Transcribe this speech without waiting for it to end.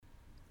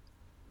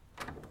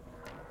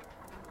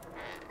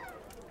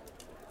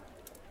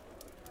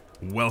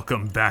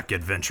Welcome back,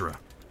 adventurer.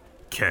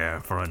 Care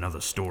for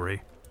another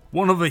story?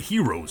 One of a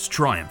hero's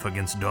triumph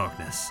against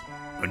darkness,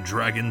 a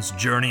dragon's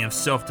journey of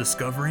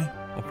self-discovery,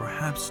 or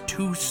perhaps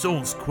two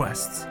souls'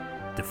 quests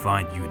to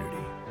find unity?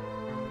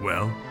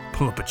 Well,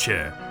 pull up a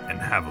chair and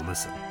have a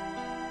listen.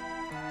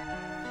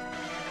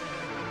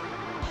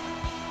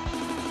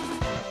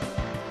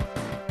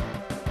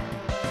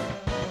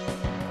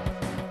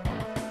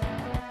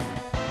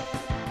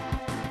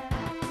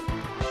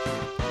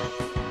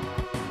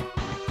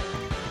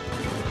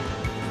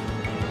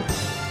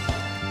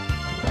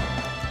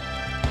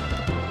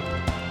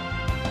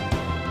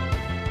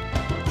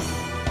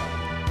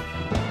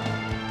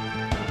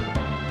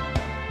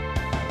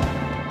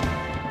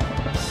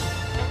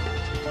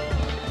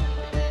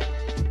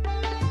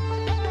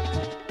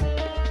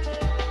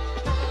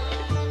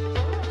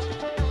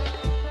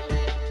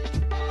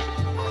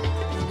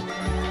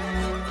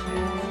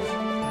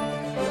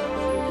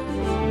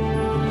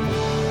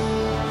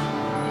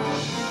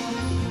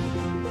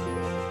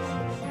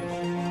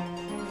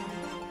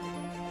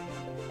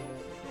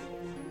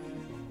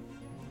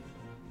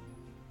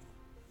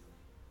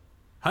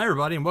 Hi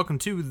everybody and welcome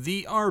to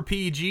the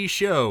RPG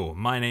Show.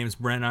 My name's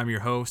Brent, I'm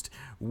your host.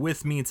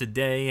 With me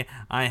today,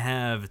 I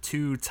have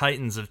two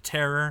titans of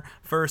terror.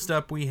 First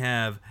up, we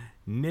have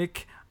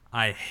Nick,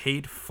 I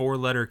hate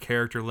four-letter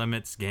character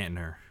limits,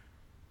 Gantner.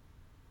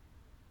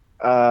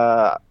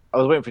 I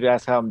was waiting for you to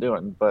ask how I'm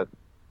doing, but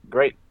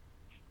great.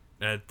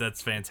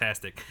 That's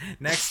fantastic.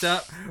 Next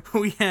up,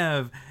 we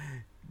have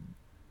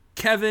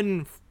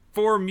Kevin,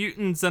 four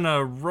mutants and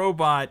a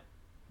robot.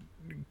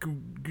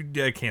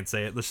 I can't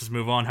say it. Let's just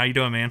move on. How you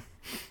doing, man?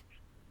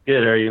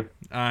 Good, how are you?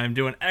 I'm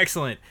doing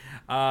excellent.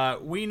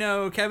 We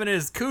know Kevin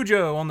is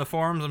Kujo on the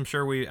forums. I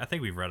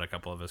think we've read a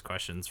couple of his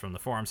questions from the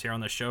forums here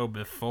on the show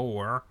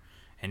before,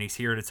 and he's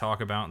here to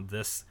talk about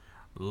this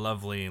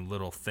lovely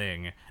little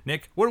thing.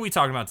 Nick, what are we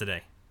talking about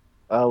today?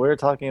 We're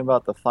talking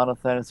about the Final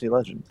Fantasy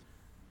Legend.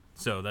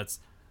 So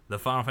that's the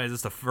Final Fantasy.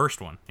 That's the first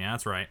one. Yeah,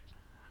 that's right.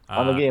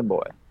 On the Game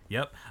Boy.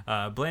 Yep.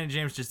 Blaine and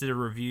James just did a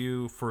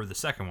review for the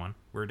second one.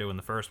 We're doing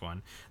the first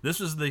one. This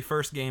was the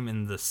first game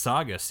in the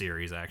Saga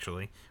series,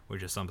 actually,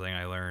 which is something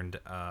I learned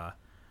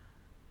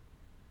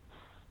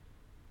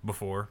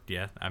before.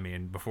 Yeah,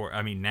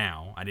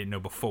 now. I didn't know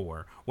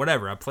before.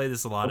 Whatever. I played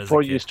this a lot before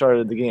as a kid. You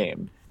started the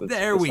game.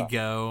 There we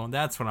go.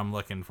 That's what I'm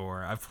looking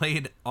for. I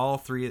played all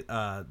three,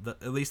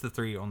 at least the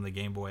three on the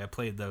Game Boy. I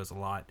played those a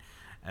lot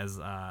as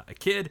a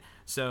kid,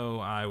 so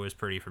I was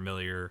pretty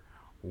familiar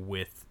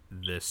with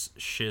this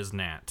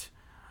shiznat.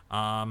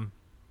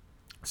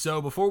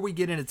 So before we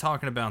get into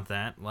talking about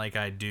that, like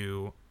I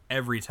do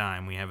every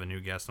time we have a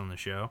new guest on the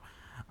show,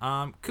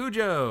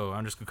 Kujo.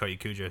 I'm just gonna call you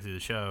Kujo through the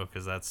show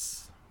because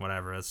that's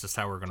whatever. That's just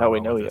how we're gonna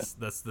roll with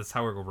this. That's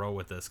how we're gonna roll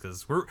with this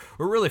because we're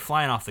really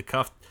flying off the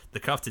cuff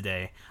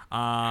today.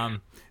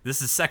 This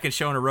is the second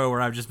show in a row where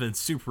I've just been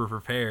super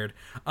prepared.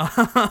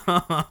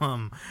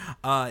 What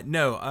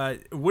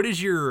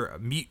is your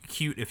meet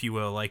cute, if you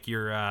will, like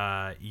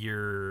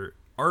your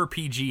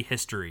RPG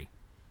history?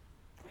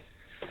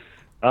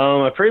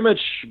 I pretty much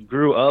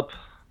grew up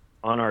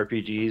on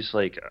RPGs,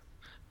 like,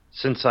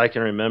 since I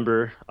can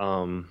remember.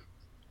 When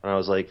I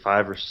was like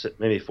 5 or 6,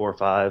 maybe 4 or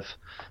 5,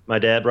 my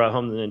dad brought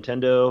home the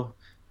Nintendo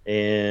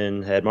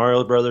and had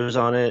Mario Brothers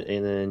on it,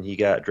 and then he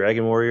got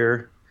Dragon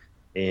Warrior,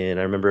 and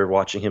I remember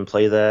watching him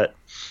play that.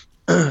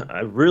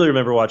 I really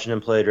remember watching him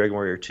play Dragon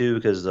Warrior 2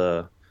 because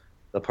the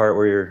part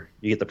where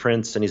you get the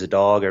prince and he's a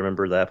dog, I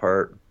remember that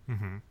part.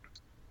 Mm-hmm.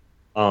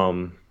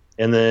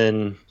 And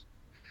then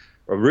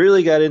I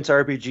really got into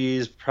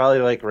RPGs probably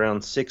like around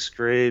 6th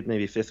grade,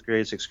 maybe 5th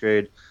grade, 6th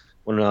grade,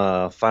 when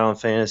Final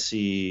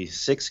Fantasy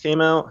 6 came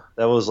out.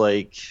 That was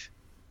like,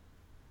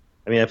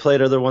 I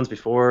played other ones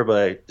before, but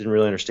I didn't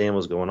really understand what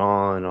was going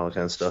on and all that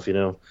kind of stuff,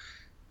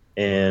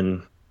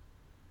 And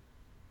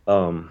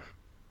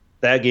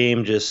that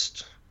game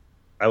just,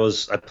 I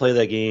played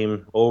that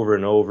game over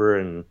and over,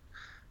 and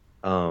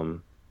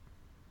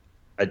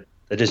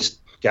it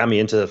just got me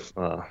into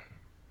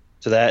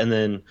to that. And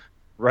then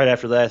right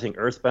after that, I think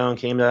Earthbound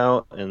came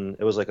out, and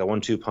it was like a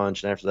 1-2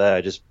 punch. And after that,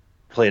 I just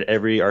played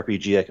every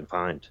RPG I can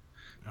find.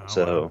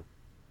 Wow.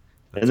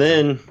 And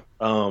then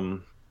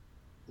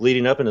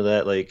leading up into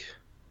that, like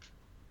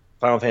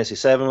Final Fantasy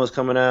 7 was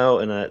coming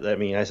out, and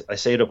I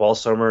saved up all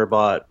summer,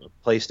 bought a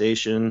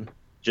PlayStation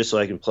just so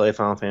I can play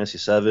Final Fantasy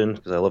 7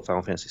 because I love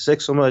Final Fantasy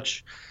 6 so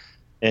much.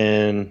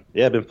 And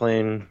yeah, I've been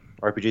playing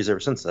RPGs ever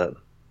since that.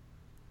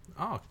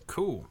 Oh,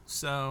 cool.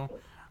 So,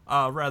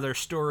 rather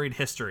storied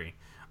history.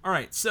 All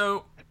right,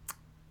 so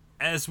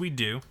as we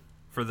do,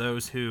 for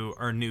those who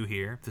are new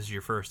here, if this is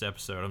your first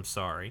episode, I'm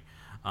sorry.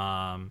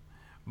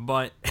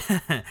 But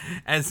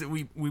as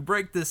we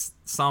break this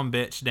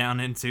sumbitch down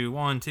into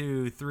 1,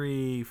 2,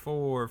 3,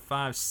 4,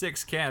 5,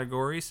 6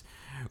 categories,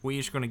 we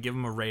each going to give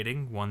them a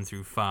rating, 1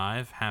 through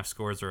 5. Half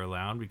scores are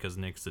allowed because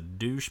Nick's a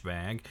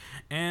douchebag.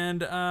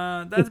 And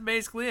that's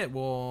basically it.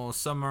 We'll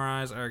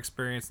summarize our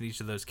experience in each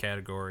of those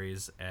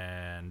categories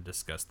and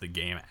discuss the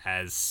game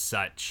as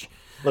such.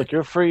 Look,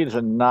 you're free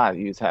to not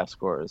use half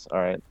scores, all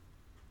right?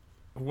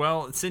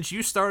 Well, since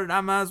you started,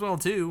 I might as well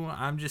too.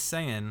 I'm just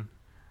saying,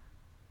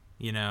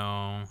 you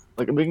know,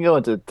 Like we can go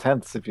into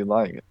tenths if you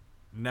like.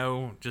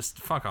 no, just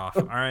fuck off.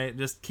 All right,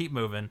 just keep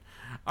moving.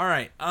 All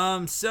right.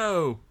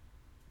 So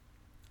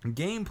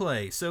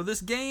gameplay. So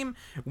this game,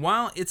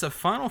 while it's a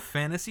Final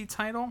Fantasy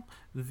title,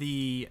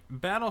 the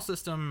battle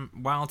system,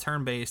 while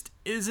turn-based,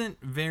 isn't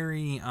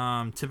very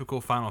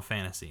typical Final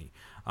Fantasy.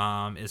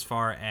 As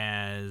far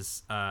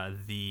as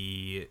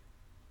the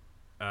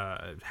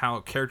how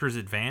characters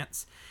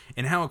advance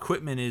and how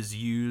equipment is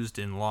used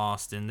and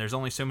lost, and there's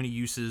only so many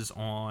uses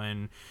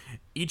on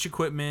each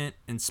equipment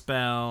and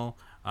spell.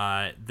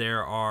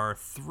 There are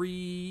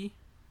 3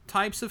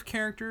 types of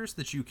characters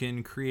that you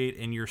can create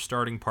in your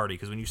starting party,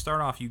 because when you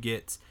start off you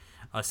get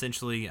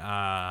essentially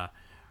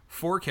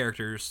 4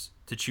 characters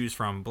to choose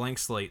from, blank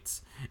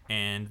slates,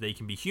 and they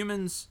can be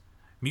humans,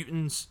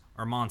 mutants,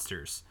 or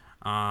monsters.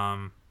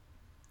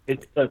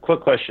 It's a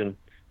quick question.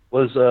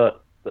 Was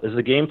is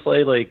the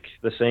gameplay like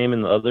the same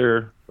in the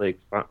other like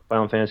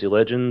Final Fantasy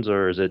Legends,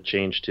 or is it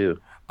changed too?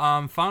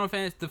 The Final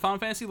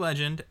Fantasy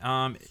Legend,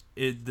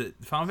 the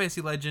Final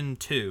Fantasy Legend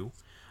 2,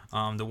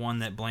 the one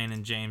that Blaine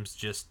and James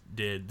just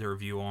did the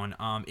review on,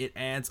 it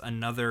adds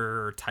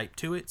another type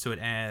to it. So it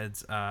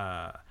adds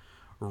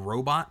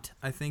robot,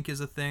 I think, is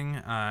a thing,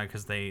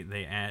 because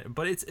they add,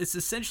 but it's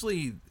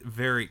essentially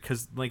very,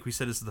 because like we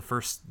said, this is the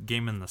first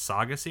game in the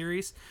Saga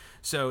series,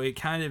 so it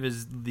kind of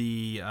is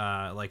the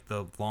like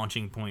the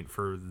launching point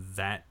for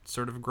that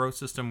sort of growth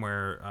system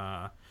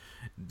where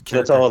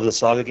That's all of the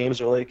Saga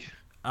games are like.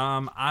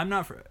 I'm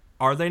not.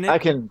 Are they, Nick? I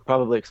can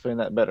probably explain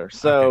that better. Okay,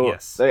 So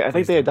yes, I think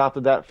please they do.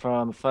 adopted that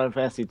from Final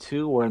Fantasy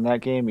II, where in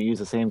that game you use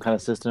the same kind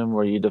of system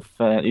where you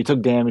defend, you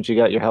took damage, you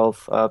got your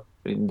health up,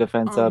 and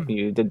defense up, Um,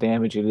 you did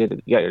damage, you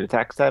got your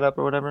attack stat up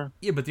or whatever.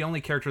 yeah, but the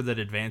only character that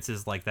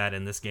advances like that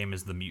in this game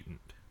is the mutant.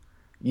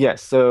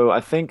 Yes, so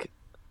I think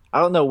I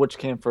don't know which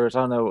came first.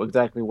 I don't know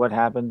exactly what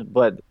happened,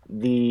 but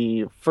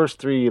the first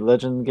 3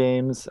 Legend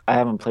games, I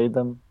haven't played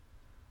them.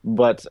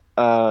 But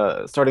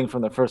starting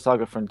from the first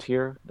Saga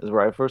Frontier is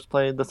where I first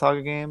played the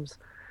Saga games.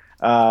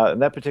 In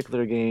that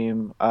particular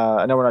game,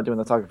 I know we're not doing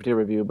the Saga Frontier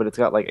review, but it's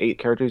got like 8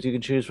 characters you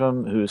can choose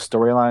from whose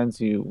storylines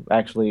you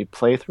actually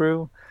play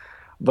through.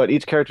 But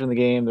each character in the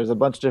game, there's a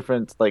bunch of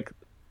different like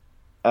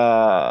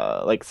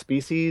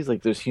species.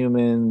 Like there's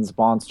humans,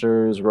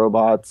 monsters,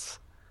 robots,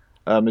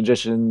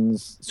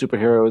 magicians,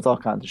 superheroes, all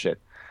kinds of shit.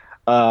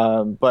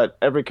 But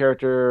every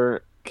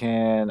character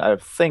can, I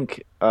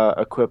think,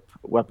 equip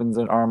weapons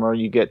and armor.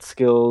 You get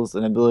skills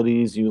and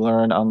abilities. You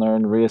learn,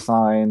 unlearn,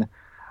 reassign.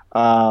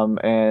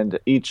 And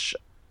each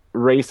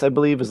race, I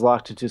believe, is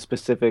locked into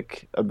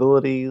specific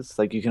abilities.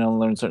 Like you can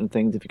only learn certain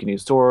things if you can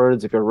use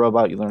swords. If you're a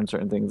robot, you learn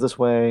certain things this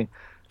way.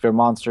 If you're a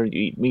monster, you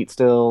eat meat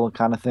still,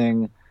 kind of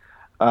thing.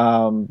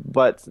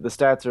 But the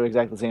stats are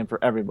exactly the same for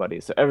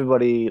everybody. So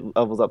everybody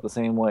levels up the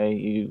same way.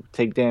 You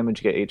take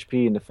damage, you get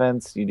HP and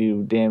defense. You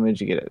do damage,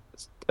 you get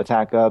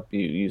attack up. You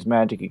use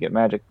magic, you get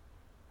magic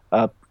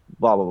up.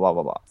 Blah blah blah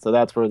blah blah. So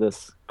that's where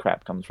this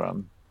crap comes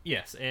from.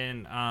 Yes,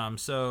 and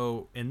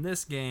so in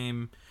this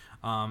game,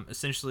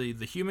 essentially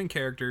the human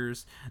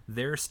characters,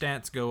 their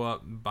stats go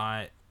up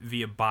by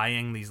via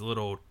buying these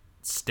little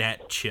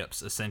stat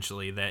chips,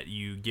 essentially, that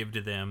you give to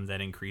them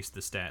that increase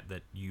the stat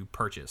that you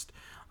purchased.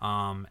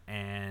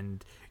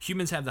 And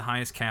humans have the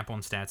highest cap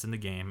on stats in the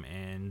game,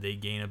 and they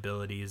gain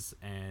abilities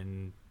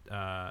and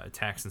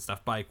attacks and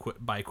stuff by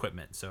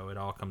equipment. So it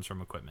all comes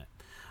from equipment.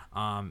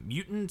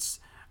 Mutants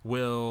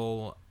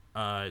will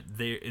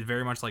they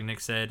very much like Nick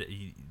said,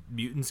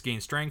 mutants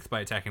gain strength by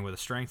attacking with a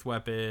strength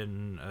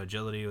weapon,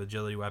 agility with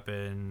agility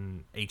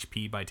weapon,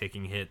 HP by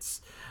taking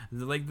hits,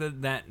 like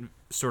that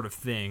sort of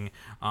thing.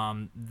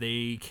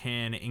 They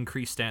can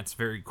increase stats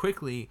very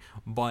quickly,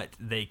 but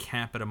they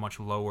cap at a much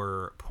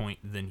lower point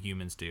than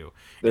humans do.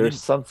 And There's then,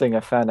 something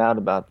I found out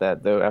about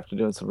that though after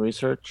doing some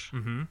research.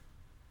 mm-hmm,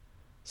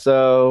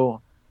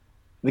 So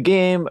the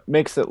game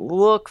makes it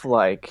look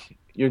like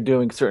you're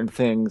doing certain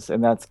things,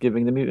 and that's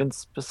giving the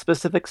mutants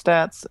specific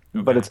stats,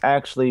 but okay, it's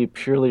actually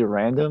purely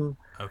random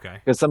okay,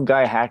 because some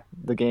guy hacked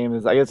the game.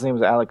 I guess his name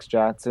was Alex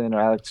Johnson or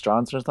Alex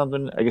Johnson or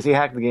something. I guess he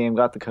hacked the game,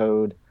 got the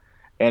code,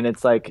 and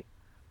it's like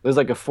there's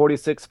like a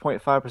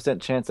 46.5%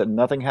 chance that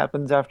nothing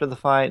happens after the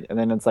fight, and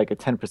then it's like a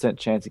 10%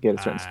 chance you get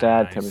a certain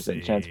stat, I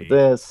 10% chance with see.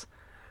 this.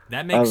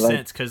 That makes Like,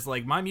 sense because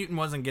like my mutant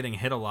wasn't getting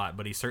hit a lot,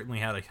 but he certainly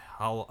had a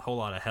whole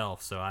lot of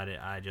health. So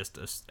I just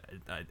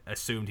I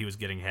assumed he was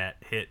getting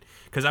hit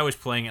because I was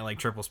playing at like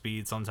triple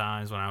speed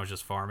sometimes when I was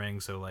just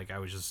farming. So like I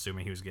was just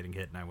assuming he was getting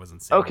hit and I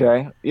wasn't seeing it.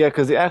 okay, yeah,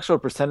 because the actual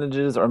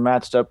percentages are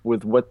matched up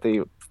with what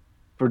they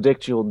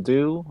predict you'll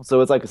do. So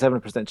it's like a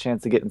 7%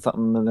 chance of getting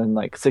something, and then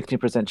like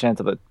 16% chance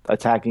of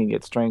attacking,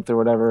 get strength or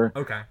whatever.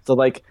 Okay. So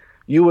like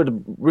you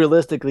would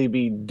realistically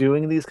be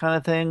doing these kind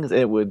of things.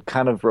 It would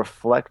kind of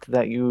reflect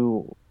that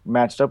you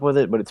matched up with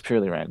it, but it's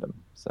purely random.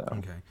 So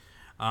Okay.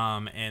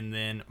 And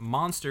then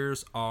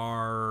monsters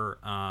are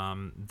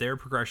their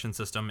progression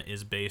system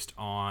is based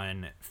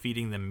on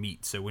feeding them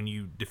meat. So when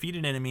you defeat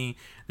an enemy,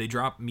 they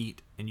drop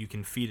meat, and you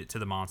can feed it to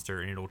the monster,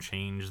 and it'll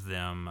change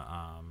them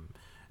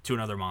to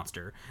another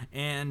monster.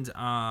 And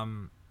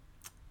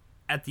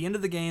at the end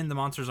of the game, the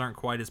monsters aren't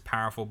quite as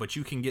powerful, but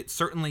you can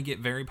certainly get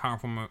very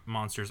powerful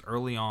monsters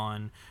early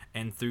on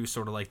and through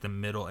sort of like the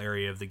middle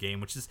area of the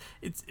game, which is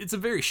it's a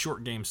very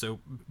short game, so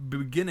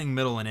beginning,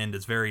 middle, and end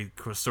is very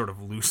sort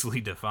of loosely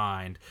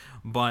defined.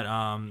 But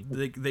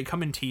they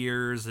come in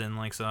tiers and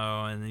like so,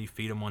 and then you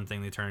feed them one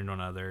thing, they turn into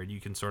another. You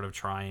can sort of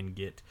try and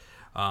get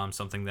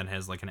something that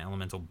has like an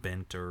elemental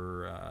bent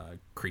or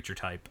creature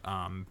type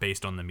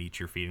based on the meat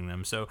you're feeding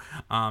them. So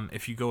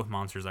if you go with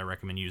monsters, I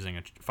recommend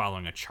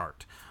following a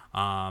chart.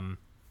 The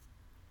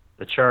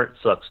chart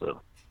sucks though.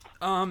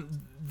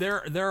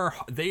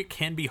 They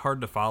can be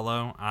hard to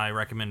follow. I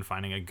recommend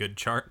finding a good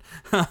chart.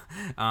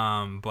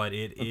 But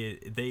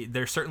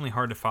they're certainly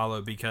hard to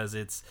follow because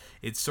it's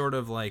sort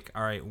of like,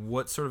 all right,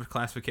 what sort of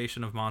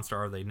classification of monster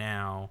are they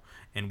now,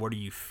 and what are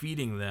you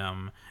feeding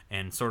them,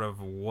 and sort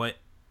of what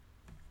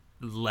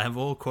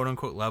level, quote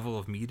unquote, level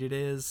of meat it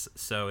is.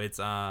 So it's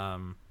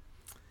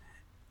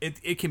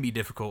it can be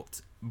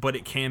difficult, but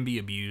it can be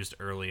abused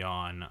early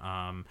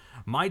on.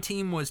 My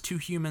team was 2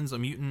 humans, a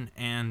mutant,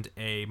 and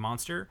a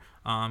monster.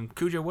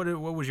 Kujo,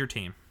 what was your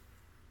team?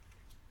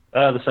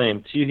 The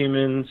same. 2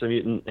 humans, a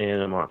mutant,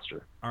 and a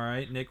monster. All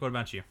right, Nick, what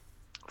about you?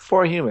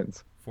 4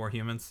 humans. 4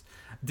 humans.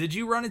 Did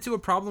you run into a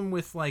problem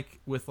with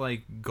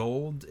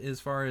gold as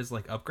far as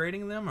like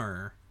upgrading them,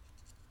 or?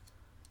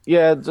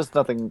 Yeah, just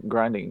nothing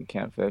grinding you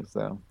can't fix,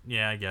 though.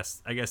 Yeah, I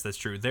guess that's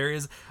true. There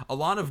is a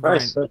lot of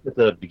grind stuff at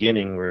the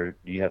beginning where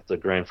you have to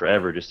grind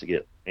forever just to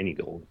get any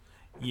gold.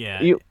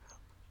 Yeah. You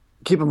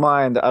keep in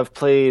mind, I've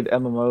played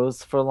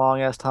MMOs for a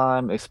long ass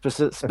time,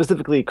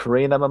 specifically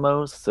Korean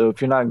MMOs. So if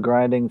you're not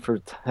grinding for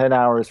 10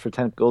 hours for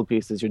 10 gold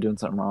pieces, you're doing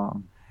something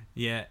wrong.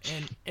 Yeah,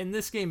 and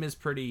this game is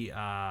pretty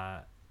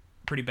bad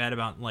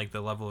about like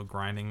the level of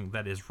grinding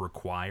that is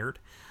required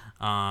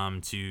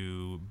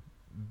to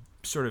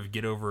sort of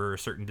get over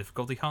certain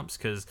difficulty humps,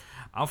 because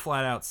I'll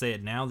flat out say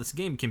it now, this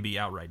game can be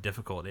outright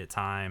difficult at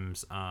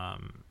times,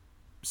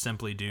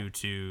 simply due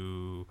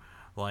to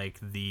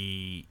like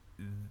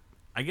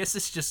I guess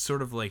it's just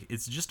sort of like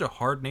it's just a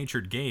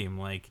hard-natured game,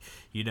 like,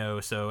 you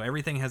know, so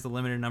everything has a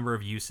limited number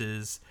of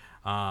uses.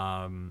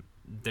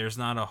 There's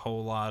not a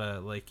whole lot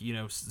of like, you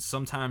know,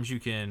 sometimes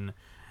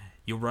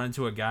you'll run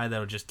into a guy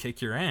that'll just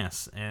kick your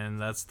ass, and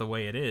that's the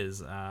way it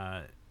is.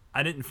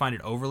 I didn't find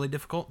it overly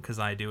difficult because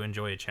I do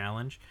enjoy a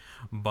challenge,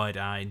 but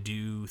I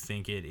do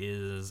think it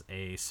is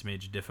a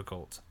smidge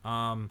difficult.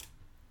 And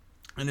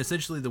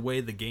essentially the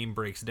way the game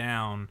breaks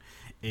down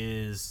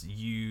is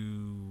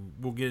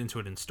we'll get into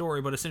it in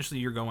story, but essentially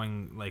you're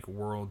going like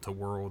world to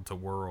world to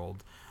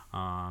world,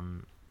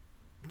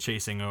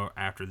 chasing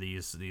after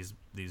these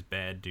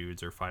bad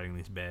dudes or fighting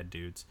these bad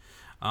dudes.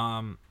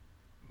 And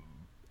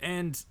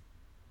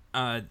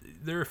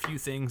there are a few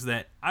things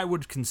that I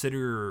would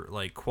consider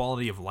like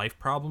quality of life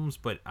problems,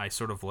 but I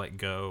sort of let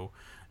go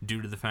due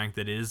to the fact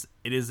that it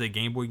is a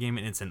Game Boy game,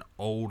 and it's an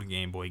old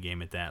Game Boy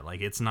game at that. Like,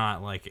 it's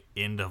not like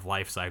end of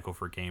life cycle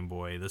for Game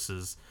Boy. This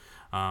is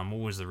what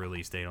was the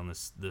release date on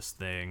this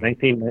thing?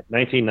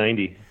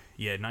 1990.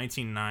 Yeah,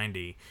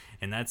 1990,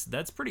 and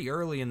that's pretty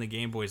early in the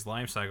Game Boy's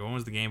life cycle. When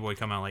was the Game Boy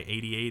come out? Like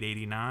 88,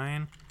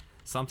 89,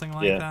 something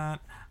like that.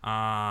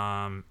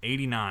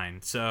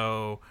 89.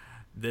 So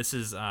this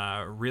is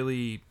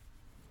really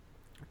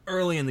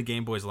early in the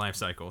Game Boy's life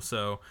cycle.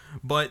 So,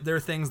 but there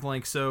are things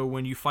like, so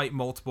when you fight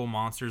multiple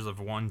monsters of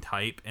one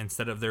type,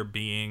 instead of there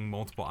being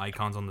multiple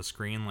icons on the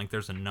screen, like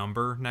there's a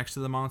number next to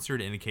the monster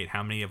to indicate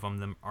how many of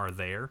them are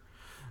there.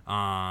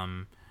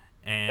 And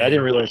I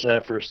didn't realize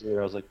that first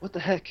there. I was like, what the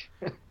heck?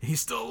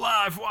 He's still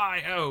alive.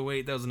 Why? Oh,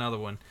 wait, that was another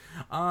one.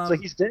 It's like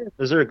he's dead.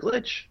 Is there a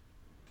glitch?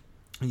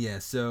 Yeah,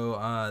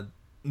 so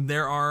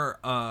there are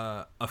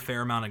a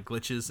fair amount of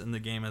glitches in the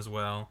game as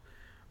well.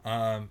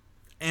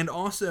 And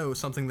also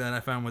something that I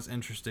found was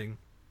interesting.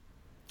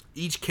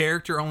 Each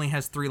character only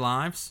has 3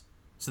 lives,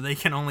 so they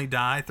can only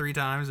die 3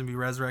 times and be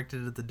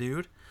resurrected at the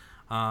dude.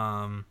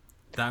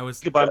 That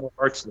was. You could buy more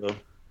hearts though.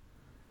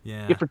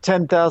 Yeah. Yeah, for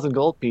 10,000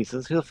 gold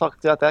pieces, who the fuck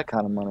got that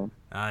kind of money?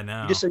 I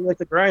know. You just said you like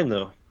to grind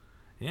though.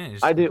 Yeah,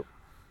 I do.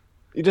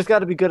 You just got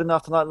to be good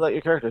enough to not let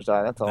your characters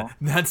die. That's all.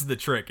 That's the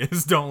trick.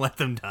 Is don't let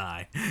them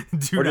die.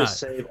 Or just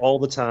save all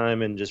the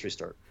time and just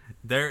restart.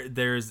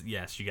 There's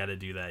yes, you got to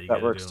do that.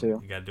 That works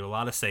too. You got to do a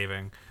lot of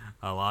saving,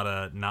 a lot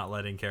of not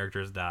letting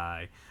characters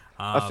die.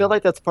 I feel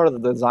like that's part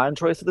of the design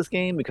choice of this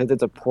game because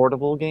it's a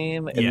portable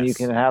game and Yes. you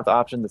can have the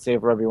option to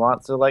save wherever you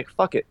want. So like,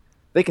 fuck it,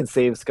 they can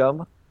save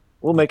scum.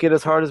 We'll make it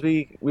as hard as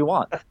we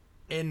want.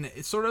 And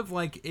it's sort of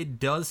like, it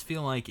does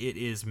feel like it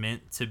is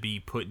meant to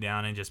be put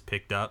down and just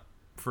picked up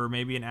for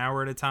maybe an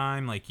hour at a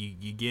time. Like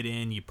you get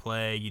in, you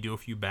play, you do a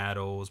few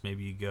battles,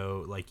 maybe you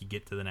go, like you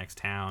get to the next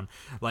town.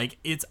 Like,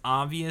 it's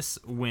obvious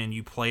when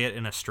you play it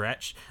in a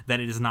stretch that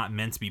it is not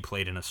meant to be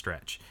played in a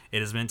stretch.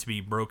 It is meant to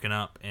be broken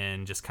up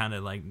and just kind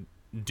of like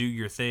do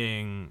your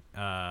thing,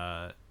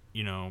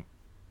 you know,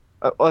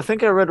 Well, I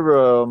think I read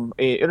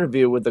a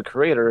interview with the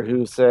creator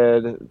who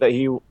said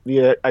that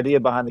the idea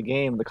behind the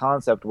game, the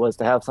concept was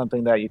to have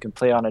something that you can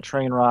play on a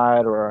train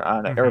ride or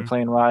on an Hmm.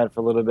 airplane ride for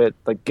a little bit,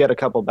 like get a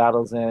couple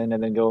battles in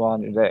and then go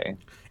on your day.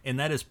 And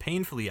that is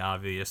painfully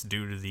obvious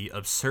due to the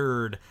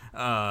absurd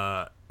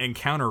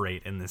encounter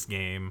rate in this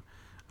game.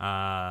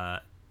 Uh,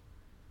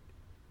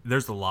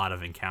 there's a lot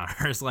of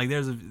encounters. Like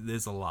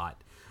there's a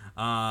lot.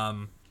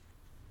 Um,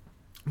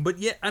 but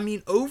yeah, I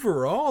mean,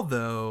 overall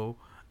though,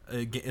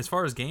 as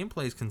far as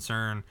gameplay is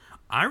concerned,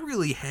 I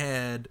really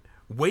had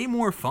way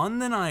more fun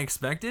than I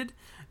expected.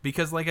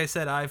 Because, like I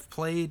said, I've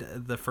played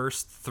the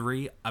first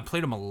three. I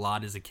played them a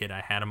lot as a kid.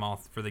 I had them all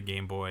for the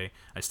Game Boy.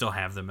 I still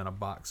have them in a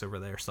box over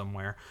there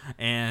somewhere.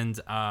 And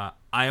I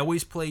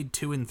always played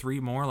 2 and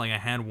 3 more. Like, I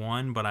had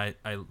one, but I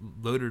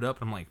loaded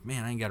up and I'm like,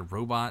 man, I ain't got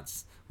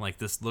robots. Like,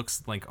 this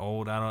looks like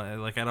old. I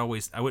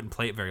wouldn't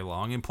play it very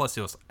long. And plus,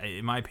 it was,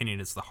 in my opinion,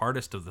 it's the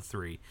hardest of the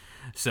three.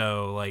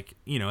 So, like,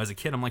 as a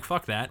kid, I'm like,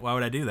 fuck that. Why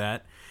would I do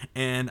that?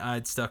 And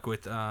I'd stuck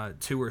with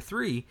 2 or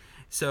 3.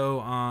 So,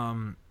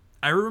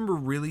 I remember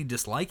really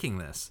disliking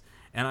this,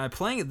 and I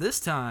playing it this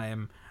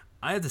time.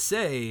 I have to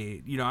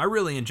say, I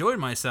really enjoyed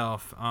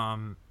myself,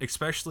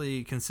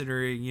 especially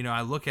considering,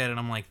 I look at it,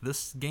 I'm like,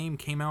 this game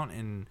came out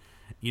in,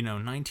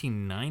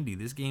 1990.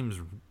 This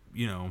game's,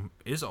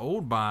 is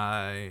old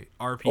by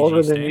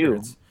Older RPG than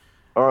you, standards.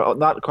 or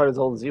not quite as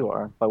old as you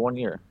are by 1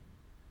 year.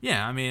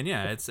 Yeah, I mean,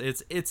 yeah, it's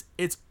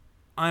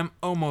I'm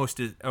almost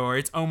as, or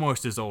it's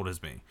almost as old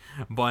as me,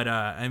 but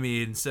I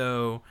mean,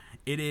 so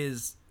it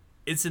is.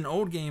 It's an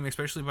old game,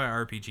 especially by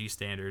RPG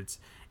standards,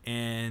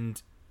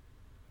 and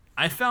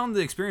I found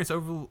the experience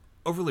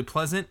overly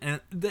pleasant,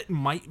 and that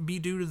might be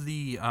due to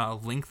the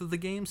length of the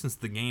game, since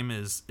the game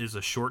is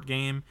a short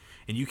game,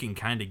 and you can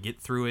kind of get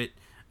through it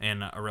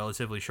in a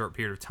relatively short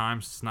period of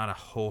time. So it's not a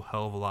whole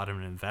hell of a lot of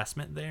an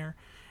investment there,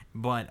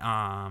 but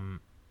I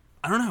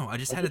don't know. I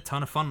just had a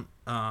ton of fun.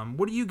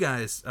 What do you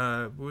guys,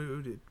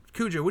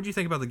 Kujo? What do you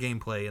think about the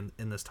gameplay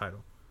in this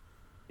title?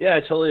 Yeah, I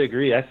totally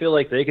agree. I feel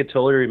like they could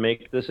totally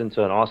remake this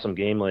into an awesome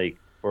game, like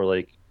for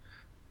like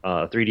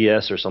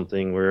 3DS or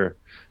something, where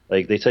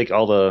like they take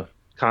all the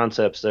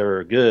concepts that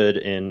are good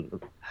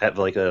and have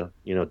like a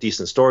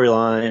decent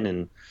storyline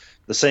and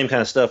the same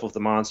kind of stuff with the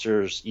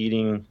monsters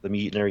eating the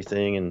meat and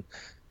everything. And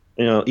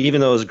even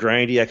though it was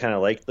grindy, I kind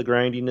of liked the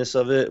grindiness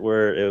of it,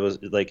 where it was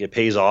like it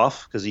pays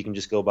off because you can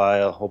just go buy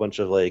a whole bunch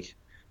of like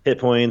hit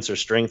points or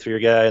strength for your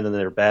guy, and then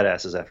they're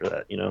badasses after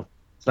that.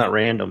 It's not Yep.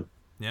 random.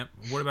 Yep.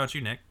 What about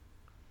you, Nick?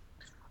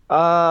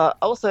 I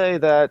will say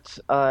that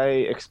I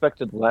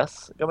expected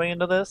less going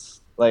into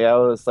this. Like I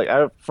was like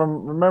I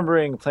from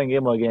remembering playing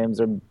Game Boy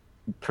games are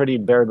pretty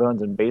bare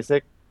bones and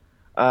basic.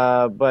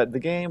 But the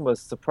game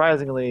was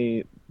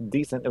surprisingly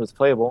decent. It was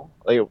playable.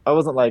 Like I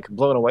wasn't like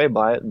blown away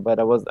by it, but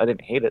I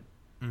didn't hate it.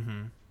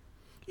 Mm-hmm.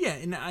 Yeah,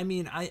 and I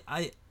mean,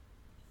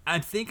 I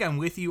think I'm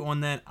with you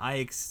on that. I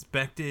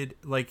expected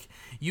like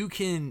you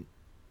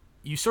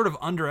sort of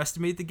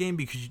underestimate the game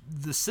because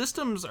the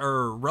systems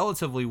are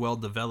relatively well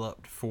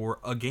developed for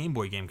a Game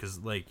Boy game. Because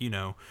like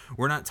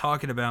we're not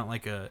talking about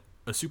like a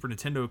Super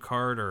Nintendo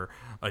card or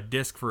a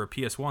disc for a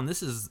PS1.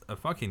 This is a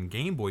fucking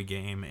Game Boy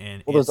game,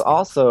 and Well, there's it's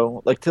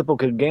also like typical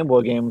Game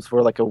Boy games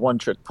were like a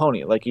one-trick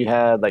pony. Like you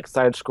had like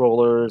side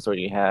scrollers or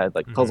you had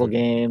like puzzle mm-hmm,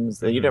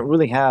 games. And you mm-hmm, didn't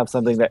really have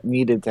something that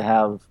needed to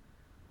have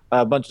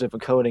a bunch of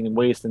different coding and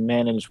ways to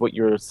manage what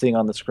you're seeing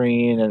on the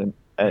screen and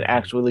mm-hmm.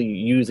 actually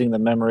using the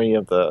memory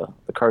of the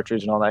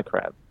cartridge and all that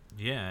crap.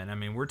 Yeah, and I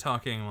mean we're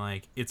talking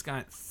like it's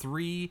got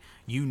 3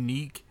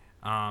 unique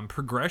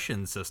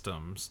progression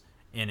systems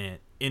in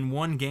it in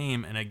one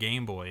game in a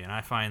Game Boy, and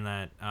I find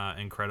that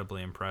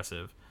incredibly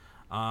impressive.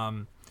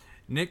 Um,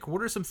 Nick,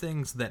 what are some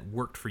things that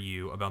worked for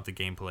you about the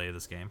gameplay of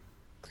this game?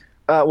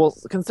 Well,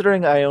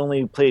 considering I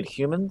only played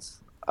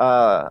humans,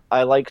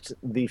 I liked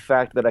the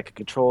fact that I could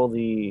control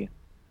the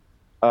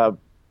uh,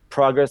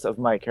 progress of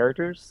my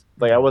characters.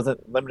 Like I Mm-hmm.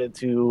 wasn't limited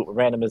to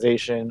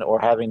randomization or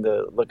having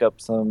to look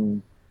up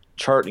some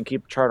chart and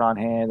keep a chart on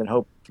hand and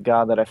hope to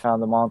God that I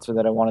found the monster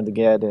that I wanted to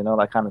get and all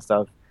that kind of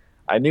stuff.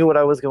 I knew what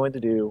I was going to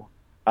do.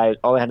 I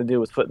all I had to do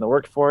was put in the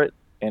work for it,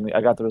 and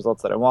I got the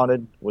results that I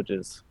wanted, which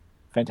is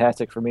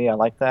fantastic for me. I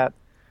like that.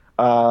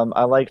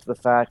 I liked the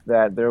fact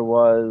that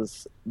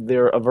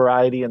there a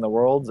variety in the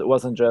worlds. It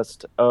wasn't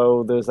just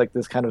there's like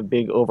this kind of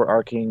big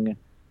overarching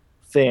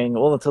thing,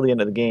 well, until the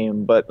end of the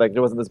game, but like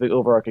there wasn't this big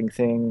overarching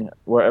thing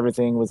where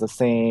everything was the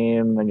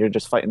same and you're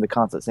just fighting the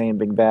constant same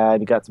big bad.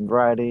 You got some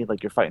variety,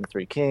 like you're fighting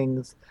three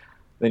kings,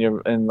 then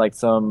you're in like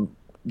some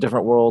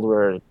different world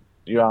where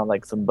you're on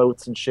like some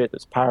boats and shit.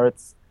 There's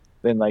pirates.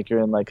 Then like you're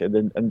in like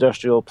an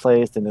industrial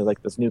place, and there's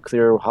like this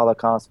nuclear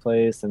holocaust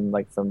place, and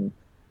like some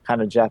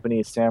kind of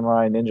Japanese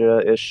samurai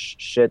ninja ish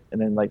shit.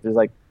 And then like there's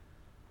like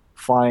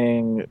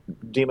flying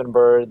demon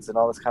birds and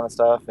all this kind of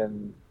stuff.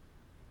 And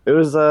it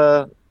was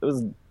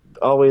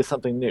always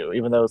something new,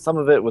 even though some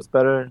of it was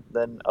better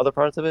than other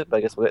parts of it. But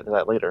I guess we'll get into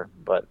that later.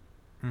 But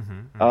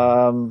Mm-hmm. Mm-hmm.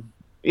 um,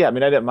 yeah, I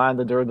mean, I didn't mind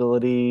the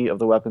durability of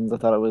the weapons. I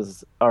thought it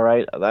was all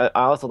right. I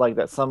also like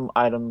that some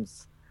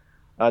items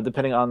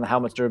depending on how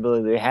much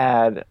durability they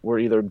had, were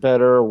either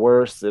better or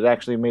worse. It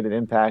actually made an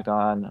impact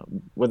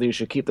on whether you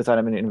should keep this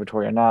item in your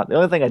inventory or not. The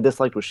only thing I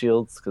disliked was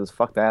shields, because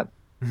fuck that.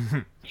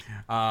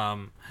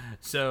 um,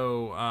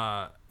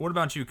 what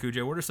about you,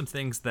 Kujo? What are some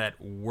things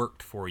that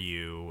worked for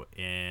you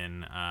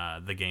in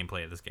the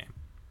gameplay of this game?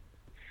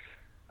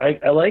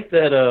 I like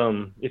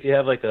that if you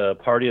have like a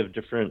party of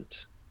different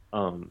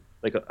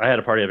like I had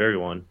a party of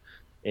everyone,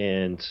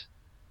 and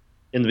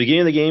in the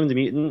beginning of the game the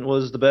mutant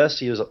was the best.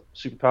 He was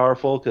super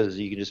powerful because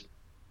you could just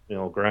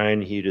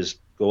grind. He just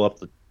go up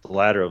the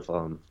ladder of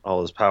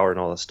all his power and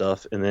all that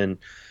stuff, and then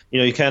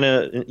you kind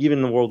of even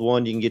in World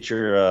 1 you can get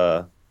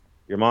your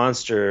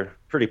monster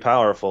pretty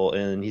powerful,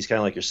 and he's kind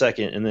of like your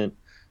second, and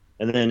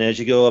then as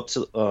you go up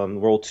to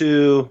World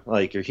 2,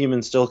 like your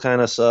humans still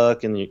kind of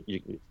suck, and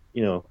you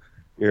know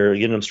you're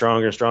getting them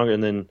stronger and stronger,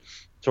 and then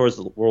towards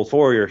the World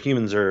 4, your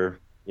humans are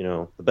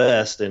the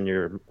best, and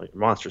your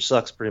monster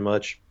sucks pretty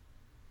much.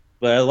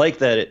 But I like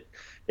that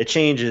it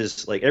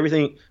changes like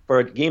everything for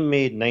a game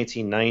made in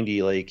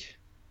 1990. Like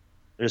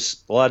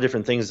there's a lot of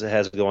different things it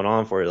has going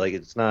on for it. Like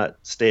it's not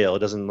stale. It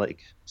doesn't like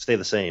stay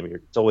the same.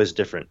 It's always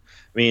different.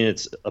 I mean,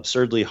 it's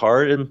absurdly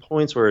hard in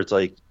points where it's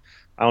like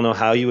I don't know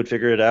how you would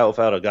figure it out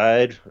without a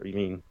guide. Or you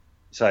mean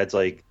besides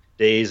like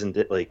days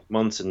and like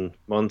months and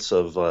months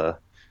of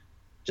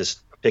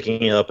just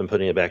picking it up and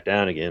putting it back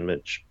down again,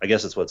 which I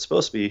guess it's what it's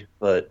supposed to be.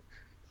 But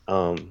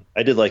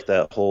I did like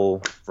that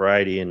whole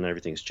variety and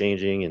everything's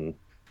changing and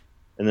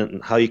then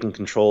how you can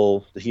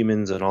control the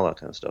humans and all that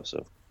kind of stuff.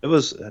 So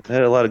it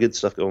had a lot of good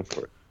stuff going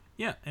for it.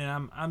 Yeah,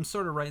 and I'm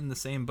sort of right in the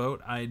same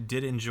boat. I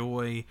did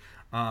enjoy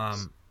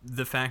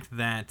the fact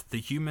that the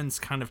humans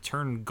kind of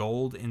turn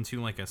gold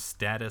into like a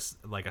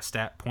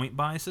stat point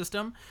buy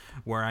system,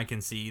 where I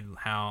can see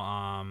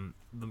how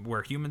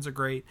where humans are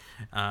great.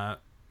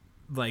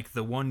 Like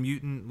the one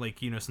mutant, like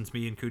since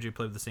me and Kujo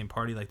played with the same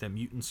party, like that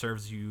mutant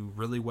serves you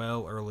really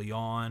well early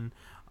on,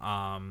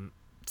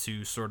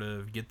 to sort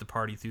of get the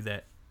party through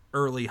that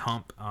early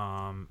hump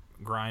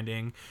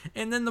grinding.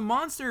 And then the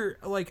monster,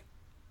 like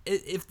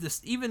if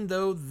this, even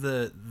though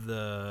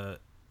the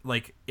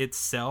like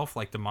itself,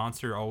 like the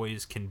monster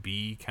always can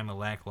be kind of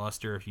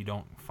lackluster if you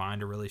don't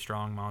find a really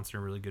strong monster,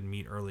 really good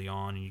meat early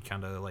on, and you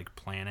kind of like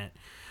plan it.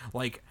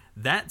 Like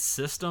that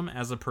system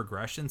as a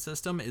progression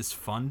system is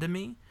fun to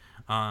me.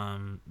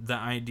 The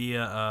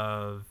idea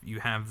of you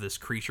have this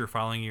creature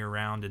following you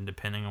around, and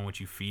depending on what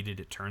you feed it,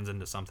 it turns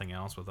into something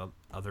else with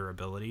other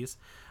abilities.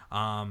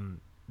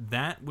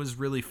 That was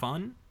really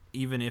fun,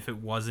 even if it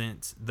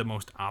wasn't the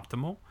most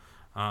optimal.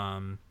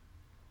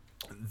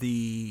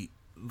 The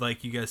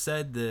like you guys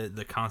said,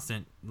 the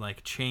constant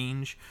like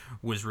change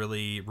was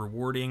really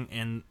rewarding,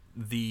 and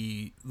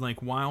the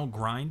like while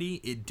grindy,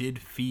 it did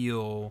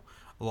feel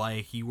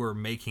like you were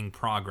making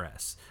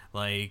progress.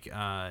 Like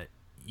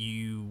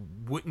you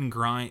wouldn't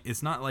grind.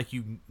 It's not like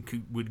you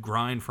would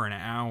grind for an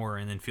hour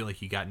and then feel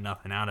like you got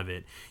nothing out of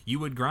it. You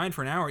would grind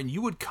for an hour and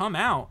you would come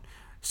out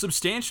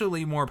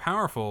substantially more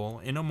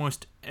powerful in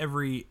almost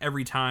every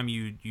time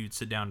you'd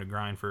sit down to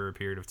grind for a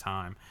period of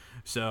time.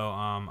 So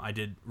I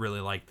did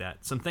really like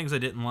that. Some things I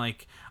didn't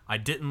like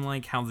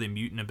how the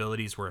mutant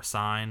abilities were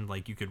assigned.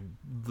 Like you could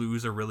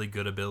lose a really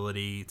good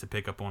ability to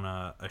pick up on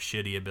a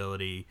shitty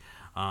ability.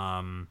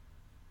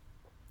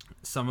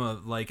 Some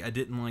of like I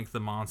didn't like the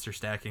monster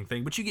stacking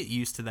thing, but you get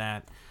used to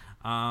that.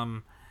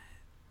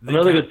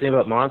 Another good thing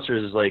about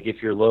monsters is like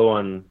if you're low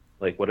on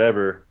like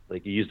whatever,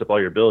 like you used up all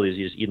your abilities,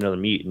 you just eat another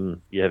meat and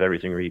you have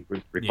everything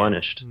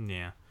replenished.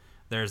 Yeah,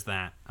 there's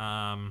that.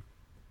 You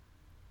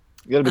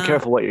gotta be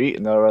careful what you're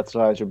eating though,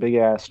 otherwise your big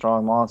ass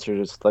strong monster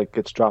just like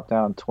gets dropped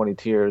down 20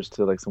 tiers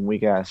to like some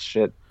weak ass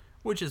shit.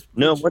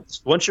 No,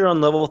 once you're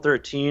on level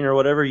 13 or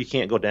whatever, you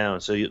can't go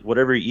down. So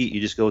whatever you eat, you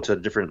just go to a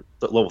different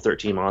level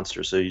 13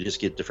 monster. So you just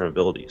get different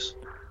abilities.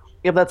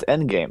 Yeah, but that's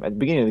end game. At the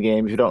beginning of the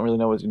game, if you don't really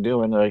know what you're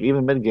doing, like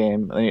even mid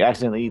game, and you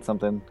accidentally eat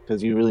something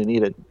because you really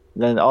need it,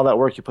 then all that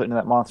work you put into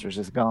that monster is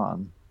just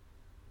gone.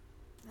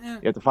 Yeah.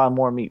 You have to find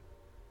more meat.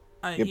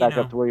 Get back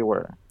up to where you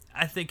were.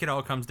 I think it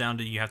all comes down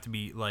to you have to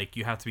be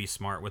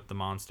smart with the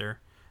monster.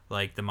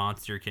 Like the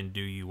monster can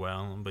do you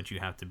well, but you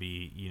have to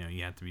be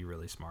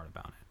really smart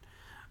about it.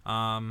 It's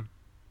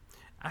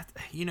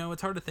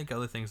hard to think of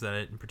other things that I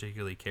didn't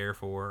particularly care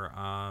for.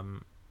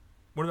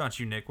 What about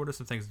you, Nick? What are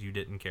some things you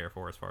didn't care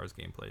for as far as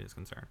gameplay is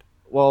concerned?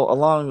 Well,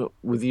 along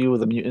with you,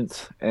 the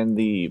mutants and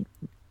the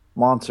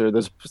monster,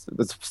 there's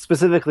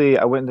specifically,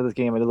 I went into this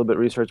game, I did a little bit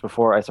of research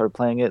before I started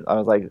playing it. I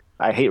was like,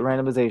 I hate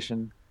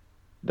randomization,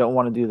 don't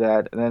want to do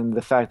that. And then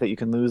the fact that you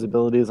can lose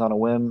abilities on a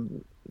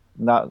whim,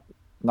 not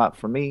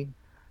for me.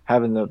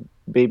 Having to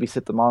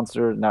babysit the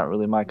monster, not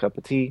really my cup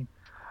of tea.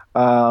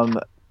 Um,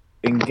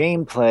 in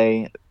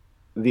gameplay,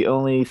 the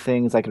only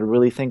things I could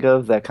really think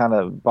of that kind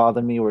of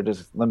bothered me were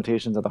just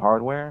limitations of the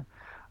hardware.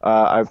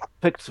 I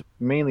picked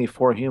mainly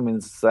for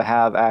humans to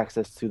have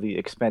access to the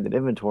expanded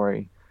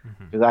inventory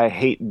because I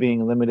hate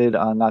being limited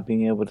on not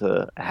being able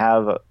to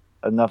have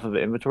enough of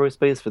an inventory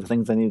space for the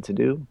things I need to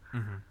do.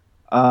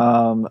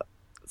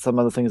 Some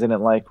other things I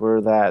didn't like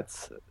were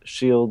that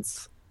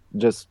shields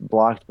just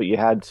blocked, but you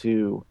had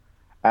to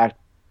act.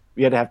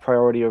 You had to have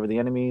priority over the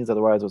enemies,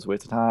 otherwise it was a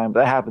waste of time.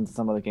 That happens in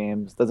some other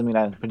games. Doesn't mean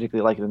I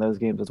particularly like it in those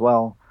games as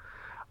well.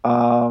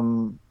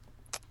 Um,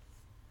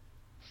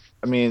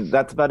 I mean,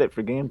 that's about it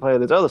for gameplay.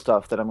 There's other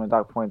stuff that I'm going to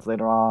dock points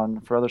later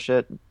on for other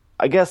shit.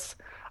 I guess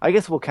I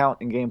guess we'll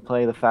count in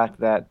gameplay the fact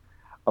that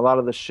a lot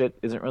of the shit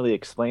isn't really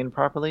explained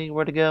properly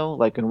where to go.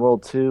 Like in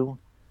World 2,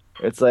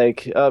 it's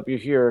like, up you're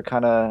here,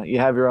 kind of you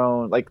have your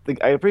own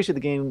I appreciate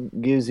the game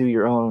gives you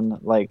your own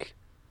like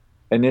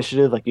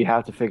initiative, like you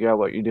have to figure out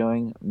what you're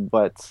doing,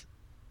 but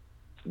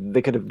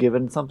they could have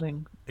given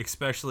something.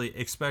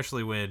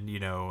 Especially when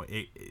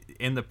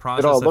in the It all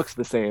process looks of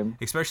the same.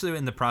 especially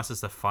in the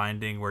process of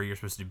finding where you're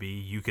supposed to be,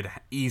 you could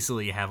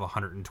easily have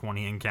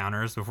 120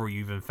 encounters before you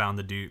even find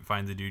the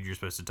dude you're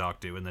supposed to talk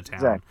to in the town,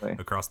 Exactly.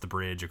 across the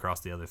bridge, across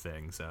the other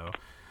thing. So,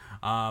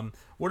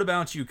 what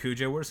about you,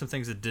 Kujo? What are some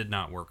things that did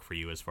not work for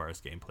you as far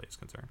as gameplay is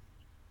concerned?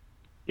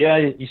 Yeah,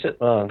 you said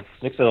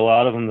Nick said a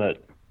lot of them that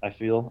I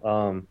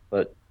feel,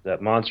 but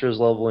that monsters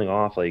leveling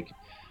off, like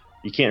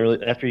you can't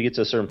really after you get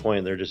to a certain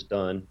point, they're just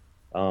done.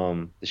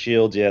 The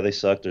shields, yeah, they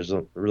suck. There's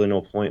really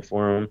no point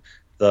for them.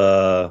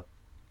 The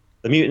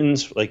the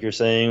mutants, like you're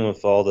saying,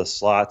 with all the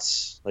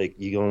slots, like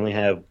you only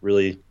have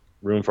really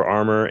room for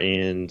armor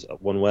and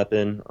one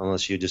weapon,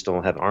 unless you just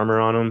don't have armor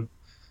on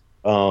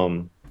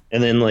them.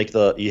 And then like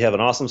you have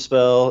an awesome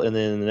spell, and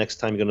then the next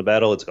time you go into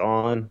battle, it's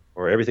gone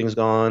or everything's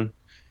gone.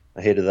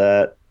 I hated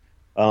that.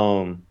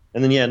 And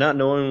then yeah, not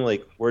knowing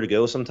like where to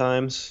go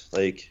sometimes,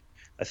 I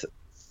th-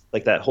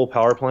 like that whole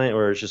power plant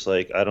where it's just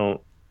like I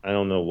don't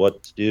know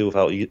what to do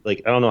without you.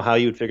 Like I don't know how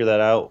you would figure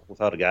that out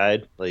without a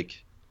guide.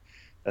 Like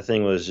that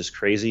thing was just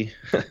crazy.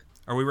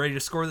 Are we ready to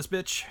score this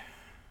bitch?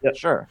 Yep.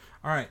 Sure.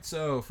 All right.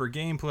 So for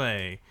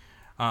gameplay,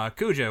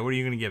 Kujo, what are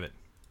you gonna give it?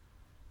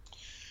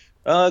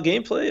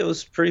 Gameplay, it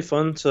was pretty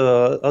fun.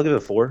 So I'll give it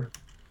a 4.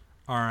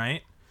 All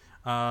right.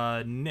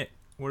 Nick,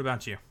 what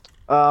about you?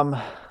 Um,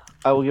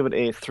 I will give it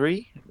a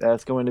 3.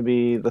 That's going to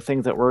be the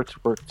things that worked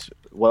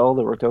well,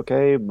 that worked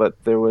okay,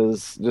 but there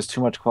was just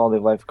too much quality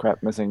of life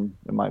crap missing,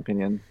 in my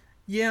opinion.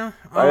 Yeah.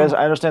 I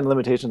understand the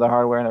limitations of the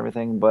hardware and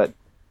everything, but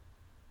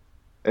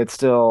it's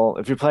still,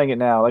 if you're playing it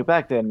now, like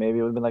back then, maybe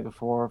it would have been like a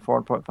 4,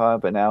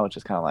 4.5, but now it's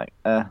just kind of like,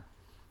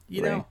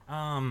 You right.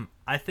 know,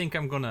 I think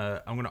I'm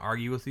gonna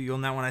argue with you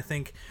on that one. I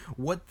think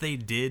what they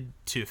did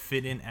to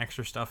fit in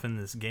extra stuff in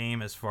this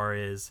game, as far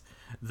as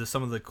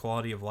some of the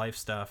quality of life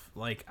stuff,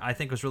 like I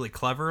think was really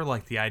clever.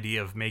 Like the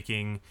idea of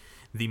making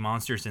the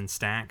monsters in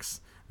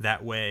stacks.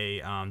 That way,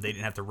 they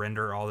didn't have to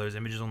render all those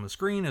images on the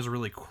screen. Is a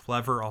really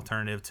clever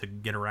alternative to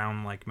get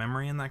around like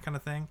memory and that kind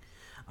of thing.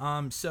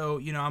 So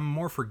I'm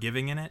more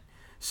forgiving in it.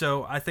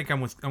 So I think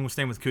I'm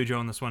staying with Kujo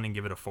on this one and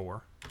give it a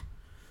 4.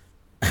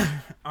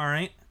 All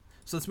right.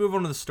 So let's move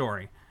on to the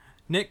story.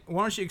 Nick,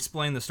 why don't you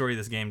explain the story of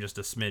this game just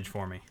a smidge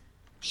for me?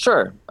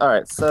 Sure. All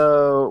right.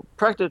 So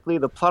practically,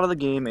 the plot of the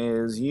game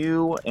is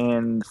you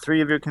and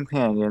 3 of your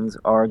companions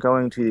are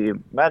going to the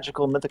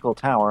magical mythical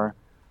tower,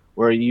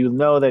 where you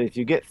know that if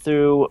you get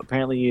through,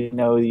 apparently you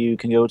know you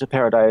can go to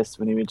paradise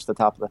when you reach the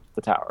top of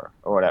the tower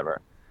or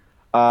whatever.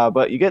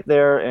 But you get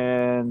there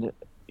and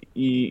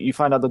you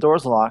find out the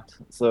door's locked,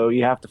 so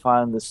you have to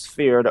find the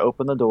sphere to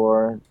open the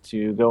door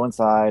to go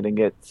inside and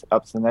get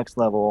up to the next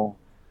level.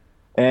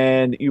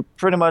 And you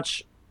pretty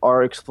much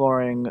are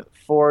exploring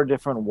 4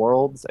 different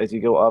worlds as you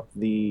go up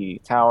the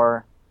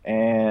tower,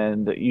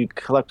 and you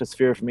collect a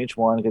sphere from each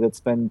one because it's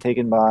been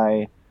taken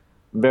by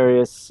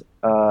various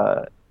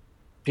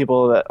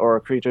people that or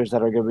creatures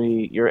that are going to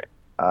be your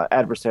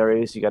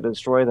adversaries. You got to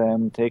destroy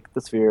them, take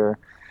the sphere,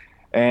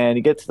 and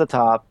you get to the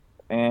top,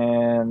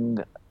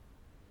 and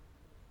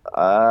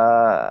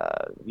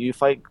you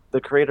fight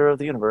the creator of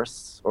the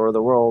universe or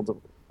the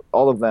world,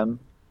 all of them.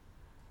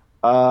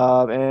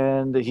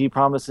 And he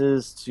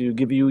promises to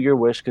give you your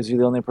wish because you're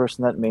the only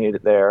person that made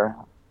it there,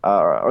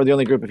 or the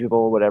only group of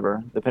people,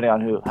 whatever, depending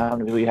on how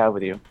many people you have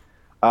with you.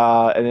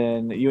 And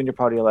then you and your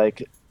party are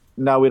like,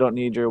 no, we don't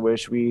need your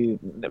wish. We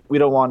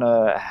don't want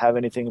to have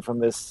anything from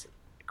this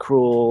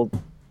cruel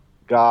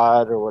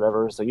god or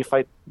whatever. So you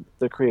fight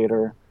the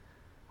creator.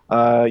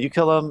 You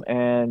kill him,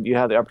 and you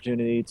have the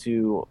opportunity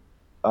to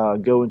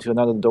go into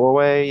another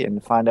doorway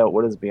and find out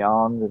what is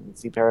beyond and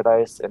see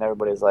paradise. And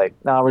everybody's like,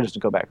 no, we're just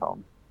gonna go back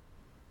home.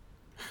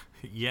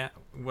 Yeah,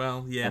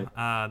 well, yeah,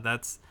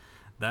 that's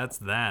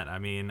that. I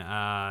mean,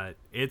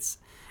 it's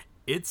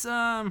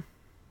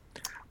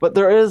But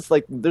there is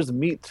there's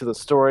meat to the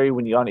story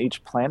when you on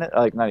each planet,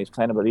 like not each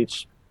planet, but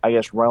each I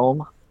guess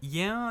realm.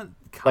 yeah,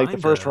 Like the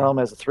first kinda. realm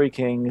has the 3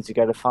 kings. You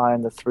got to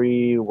find the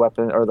 3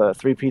 weapon or the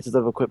 3 pieces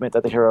of equipment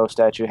that the hero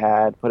statue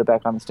had, put it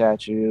back on the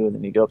statue, and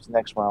then you go up to the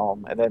next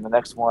realm, and then the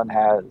next one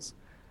has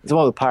it's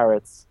one with the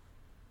pirates.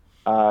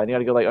 And you got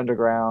to go like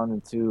underground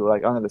into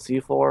like under the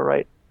seafloor,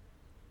 right?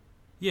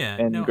 Yeah,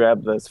 And no,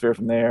 grab the sphere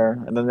from there,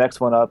 and then the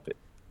next one up,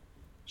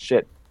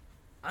 shit.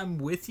 I'm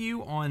with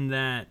you on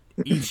that.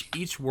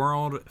 Each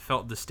world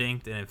felt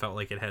distinct and it felt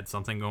like it had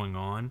something going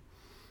on,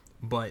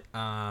 but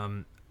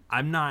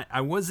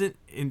I wasn't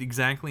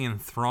exactly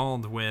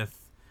enthralled with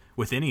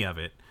any of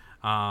it.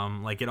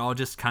 Like it all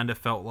just kind of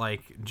felt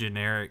like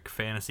generic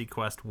Fantasy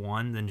Quest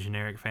 1 than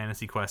generic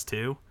Fantasy Quest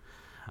 2.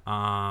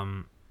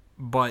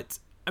 But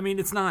I mean,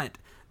 it's not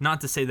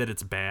to say that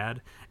it's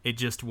bad. It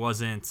just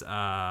wasn't.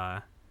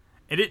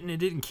 It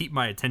didn't keep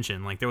my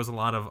attention. Like there was a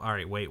lot of, all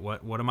right, wait,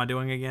 what am I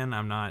doing again?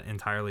 I'm not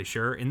entirely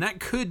sure, and that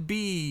could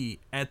be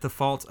at the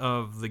fault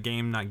of the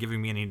game not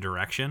giving me any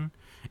direction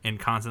and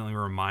constantly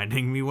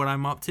reminding me what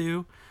I'm up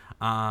to.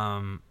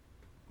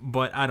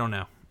 But I don't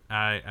know.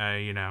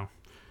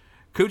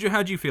 Kujo,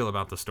 how'd you feel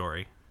about the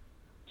story?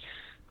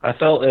 I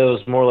felt it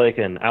was more like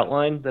an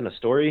outline than a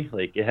story.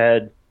 Like it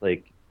had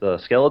like the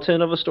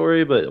skeleton of a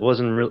story, but it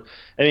wasn't real.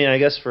 I mean, I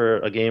guess for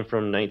a game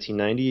from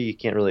 1990, you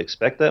can't really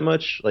expect that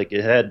much. Like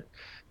it had,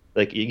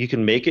 like you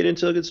can make it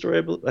into a good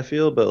story, I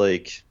feel, but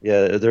like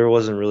yeah, there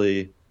wasn't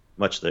really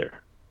much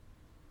there.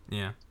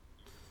 Yeah.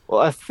 Well,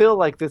 I feel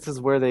like this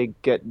is where they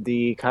get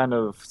the kind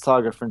of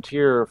Saga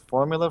Frontier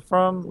formula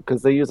from,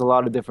 because they use a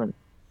lot of different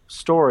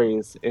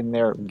stories in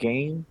their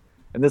game.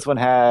 And this one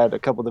had a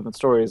couple different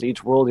stories.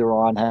 Each world you're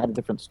on had a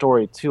different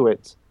story to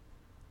it,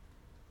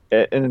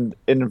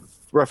 in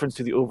reference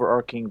to the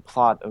overarching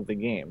plot of the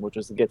game, which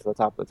is to get to the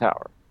top of the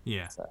tower.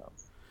 Yeah. So,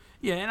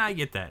 Yeah, and I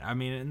get that. I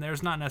mean, and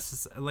there's not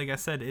necessarily, like I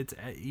said, it's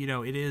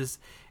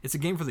it's a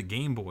game for the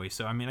Game Boy,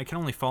 so I mean, I can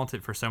only fault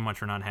it for so much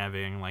for not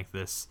having like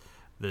this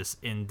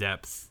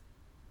in-depth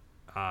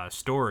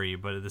story,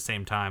 but at the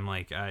same time,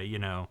 like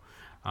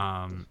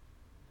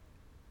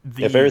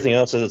If everything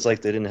else is, it's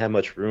like they didn't have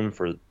much room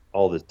for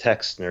all the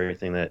text and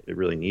everything that it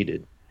really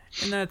needed.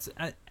 and that's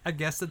I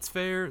guess that's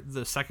fair.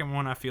 The second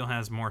one I feel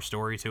has more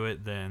story to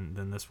it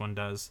than this one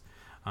does,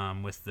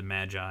 with the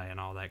Magi and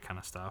all that kind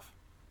of stuff.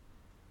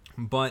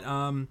 But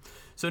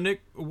so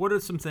Nick, what are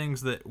some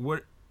things that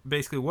what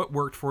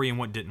worked for you and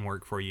what didn't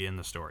work for you in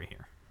the story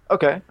here?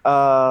 okay.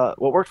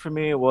 What worked for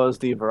me was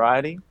the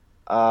variety.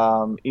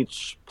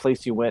 Each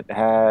place you went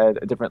had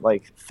a different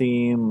like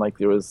theme. Like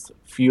there was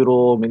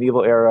feudal,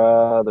 medieval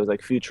era. There was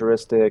like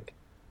futuristic.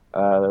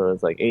 There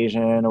was like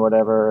Asian or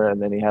whatever,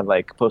 and then you had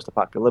like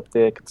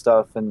post-apocalyptic and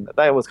stuff, and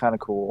that was kind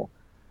of cool.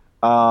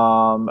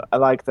 I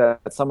like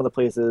that some of the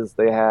places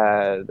they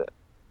had,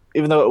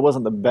 even though it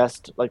wasn't the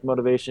best like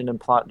motivation and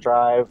plot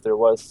drive, there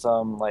was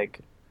some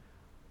like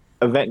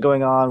event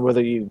going on,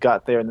 whether you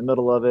got there in the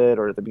middle of it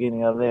or at the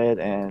beginning of it,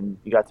 and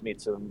you got to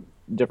meet some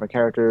different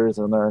characters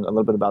and learn a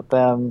little bit about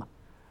them.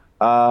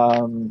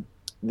 Um,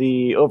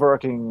 the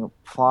overarching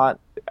plot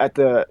at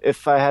the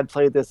if I had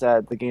played this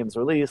at the game's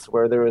release,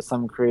 where there was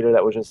some creator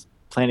that was just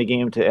playing a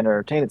game to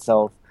entertain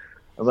itself,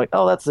 I was like,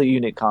 oh, that's a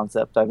unique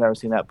concept. I've never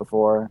seen that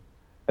before.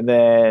 And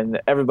then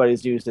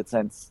everybody's used it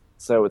since,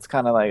 so it's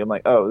kind of like I'm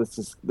like, oh, this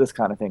is this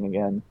kind of thing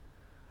again.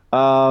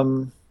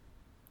 Um,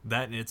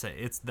 That's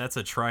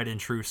a tried and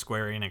true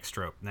Square Enix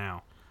trope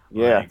now.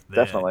 yeah, Like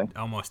definitely.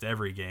 almost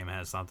every game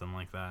has something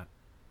like that.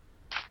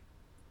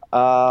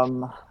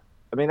 Um,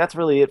 I mean, that's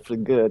really it for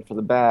the good. For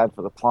the bad,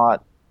 for the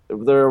plot,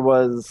 there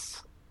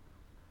was,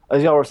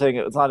 as y'all were saying,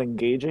 it's not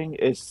engaging.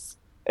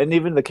 And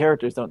even the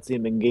characters don't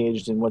seem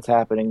engaged in what's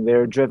happening.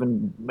 They're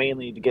driven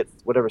mainly to get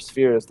whatever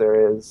spheres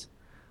there is.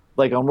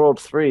 Like on World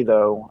 3,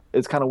 though,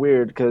 it's kind of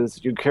weird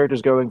because your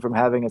character's going from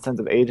having a sense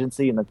of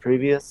agency in the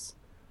previous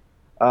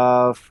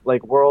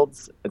like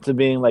worlds to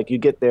being like you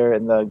get there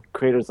and the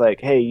creator's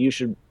like, hey, you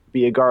should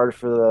be a guard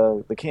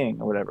for the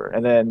king or whatever.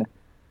 And then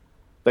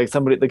like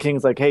the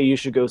king's like, hey, you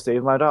should go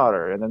save my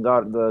daughter. And then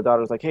the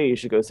daughter's like, hey, you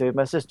should go save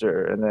my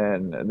sister. And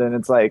then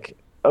it's like,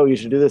 oh, you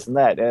should do this and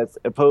that. And it's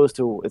opposed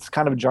to, it's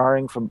kind of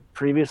jarring from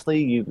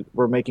previously you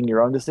were making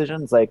your own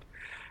decisions, like,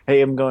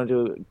 hey, I'm going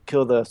to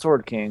kill the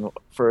Sword King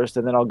first,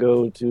 and then I'll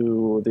go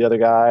to the other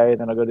guy, and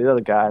then I'll go to the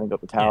other guy and go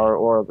up the tower, Yeah.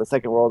 or the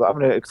second world. I'm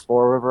going to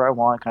explore wherever I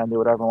want, kind of do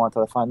whatever I want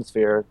until I find the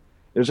sphere.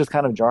 It was just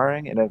kind of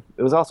jarring, and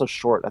it was also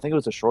short. I think it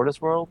was the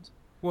shortest world.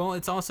 Well,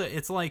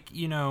 it's like,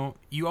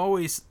 you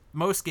always,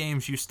 most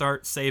games you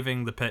start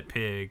saving the pet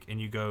pig and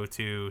you go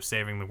to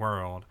saving the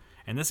world.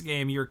 In this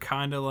game, you're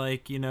kind of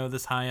like,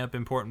 this high up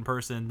important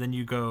person, then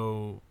you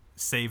go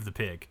save the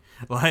pig.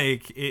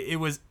 Like, it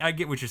was, I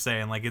get what you're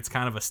saying. Like, it's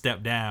kind of a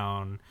step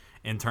down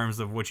in terms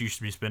of what you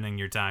should be spending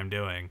your time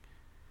doing.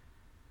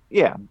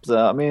 Yeah, so,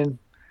 I mean,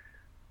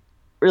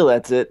 really,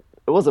 that's it.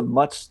 It wasn't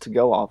much to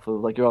go off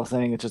of. Like you're all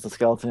saying, it's just a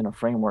skeleton, a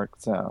framework,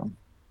 so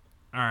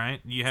All right.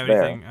 Do you it's have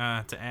there. anything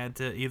to add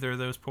to either of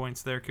those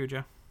points there,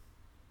 Cujo?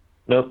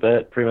 Nope,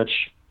 that pretty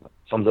much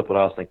sums up what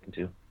I was thinking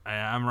too.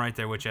 I'm right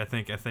there with you. I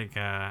think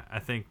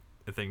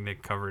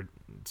Nick covered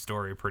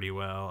story pretty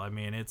well. I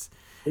mean, it's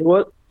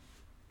What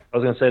I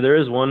was gonna say, there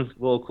is one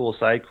little cool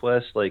side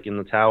quest, like in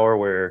the tower,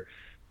 where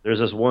there's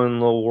this one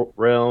little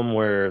realm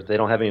where they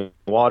don't have any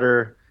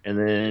water, and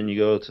then you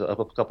go to up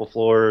a couple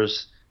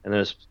floors, and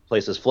this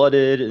place is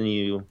flooded,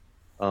 and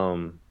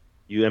um,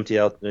 you empty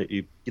out,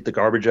 you get the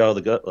garbage out of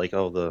the gut, like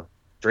out of the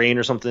drain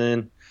or something,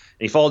 and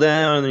you fall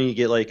down, and then you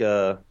get like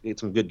get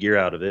some good gear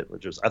out of it,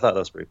 which was I thought that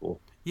was pretty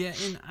cool. yeah,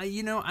 and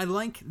I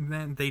like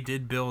that they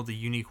did build a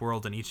unique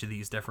world in each of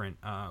these different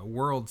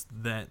worlds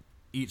that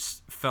each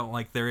felt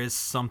like there is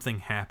something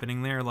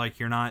happening there. Like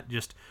you're not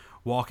just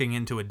walking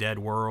into a dead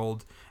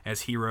world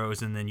as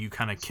heroes, and then you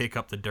kind of kick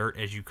up the dirt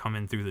as you come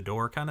in through the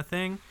door, kind of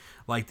thing.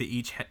 Like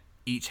they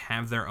each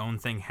have their own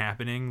thing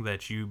happening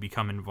that you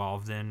become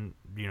involved in,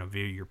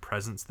 via your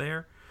presence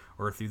there,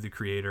 or through the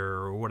creator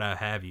or what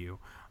have you.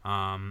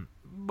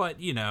 But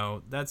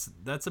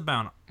that's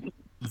about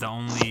the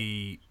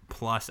only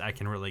plus I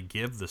can really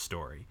give the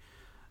story.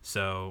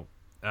 So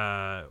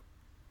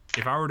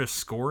if I were to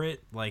score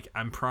it, like,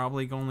 I'm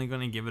probably only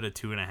going to give it a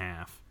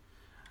 2.5.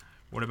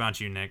 What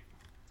about you, Nick?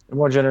 You're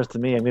more generous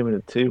than me. I'm giving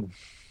it a 2.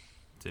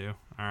 2. All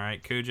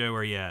right, Kujo,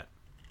 where you at?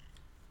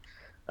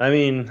 I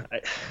mean,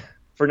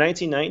 for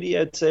 1990,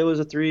 I'd say it was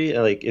a 3.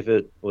 Like if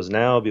it was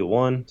now, it'd be a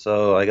 1.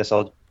 So I guess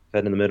I'll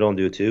head in the middle and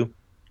do a 2.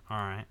 All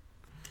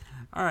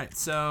right.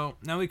 So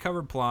now we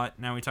covered plot.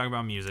 Now we talk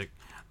about music.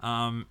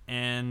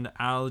 And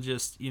I'll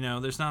just,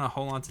 there's not a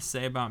whole lot to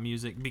say about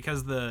music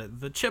because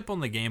the chip on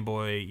the Game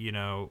Boy,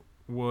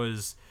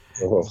 was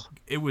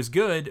it was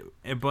good,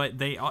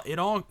 but it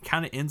all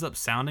kind of ends up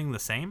sounding the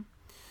same.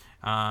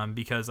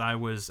 Because I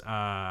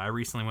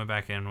recently went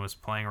back and was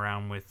playing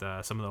around with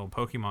some of the old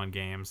Pokemon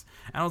games,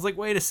 and I was like,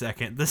 wait a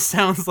second, this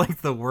sounds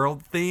like the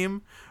world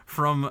theme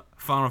from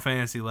Final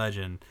Fantasy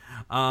Legend.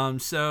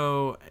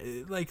 So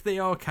like they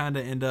all kind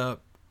of end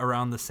up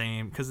around the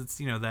same because it's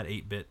that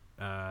 8-bit.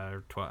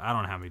 12. I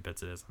don't know how many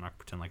bits it is. I'm not gonna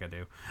pretend like I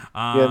do.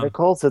 Yeah,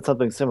 Nicole said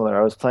something similar.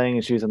 I was playing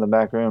and she was in the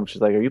back room.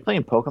 She's like, "Are you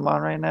playing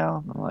Pokemon right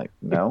now?" I'm like,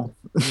 "No."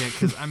 Yeah,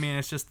 because I mean,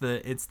 it's just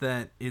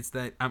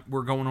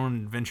we're going on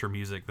adventure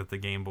music that the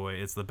Game Boy.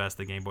 It's the best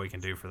the Game Boy can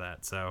do for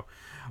that. So,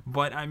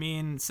 but I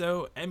mean,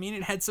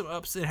 it had some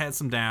ups, it had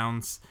some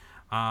downs.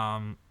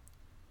 I'll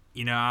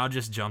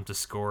just jump to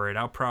score it.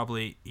 I'll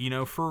probably,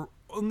 for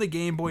on the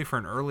Game Boy for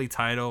an early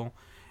title,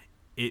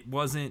 it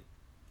wasn't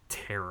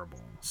terrible.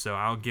 So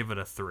I'll give it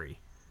a 3.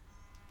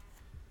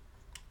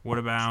 What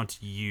about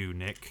you,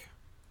 Nick?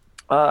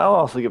 I'll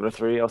also give it a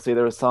 3. I'll say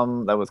there was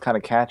some that was kind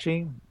of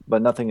catchy,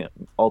 but nothing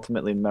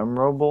ultimately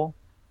memorable.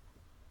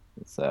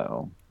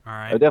 So All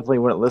right. I definitely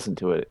wouldn't listen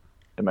to it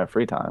in my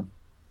free time.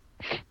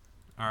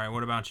 All right.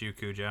 What about you,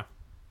 Kujo?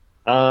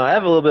 I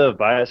have a little bit of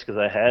bias because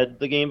I had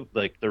the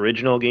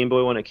original Game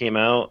Boy when it came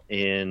out,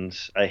 and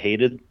I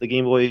hated the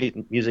Game Boy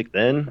music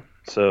then.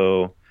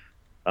 So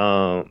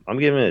I'm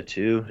giving it a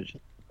 2,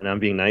 and I'm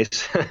being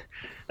nice.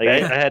 Like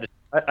I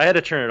had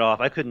to turn it off.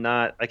 I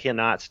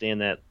cannot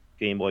stand that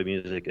Game Boy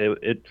music.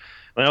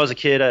 When I was a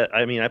kid,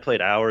 I mean, I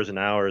played hours and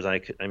hours.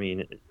 I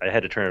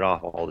had to turn it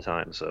off all the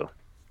time. So.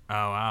 Oh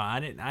wow, I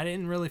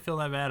didn't really feel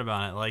that bad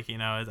about it. Like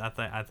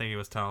I think it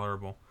was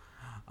tolerable.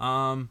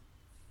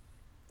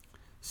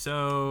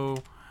 So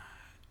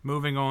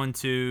moving on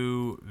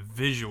to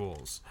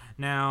visuals.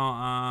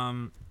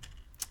 Now,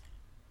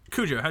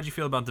 Kujo, how'd you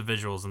feel about the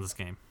visuals in this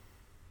game?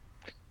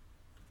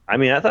 I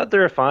mean, I thought they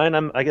were fine.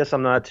 I guess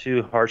I'm not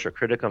too harsh a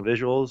critic on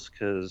visuals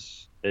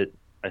because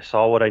I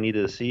saw what I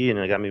needed to see and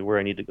it got me where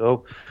I need to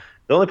go.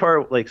 The only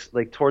part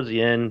like towards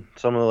the end,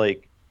 some of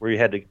where you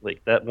had to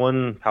like that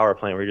one power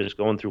plant where you're just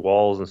going through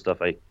walls and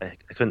stuff. I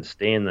couldn't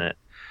stand that.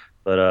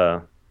 But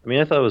I mean,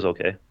 I thought it was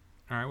okay.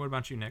 All right, what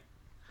about you, Nick?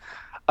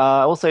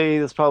 I will say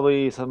this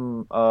probably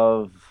some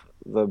of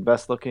the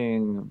best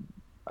looking,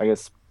 I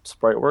guess,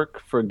 sprite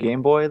work for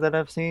Game Boy that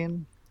I've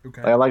seen.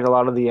 Okay. Like, I liked a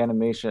lot of the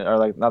animation, or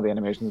like not the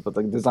animations, but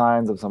the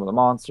designs of some of the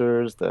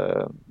monsters,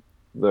 the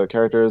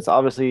characters.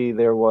 Obviously,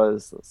 there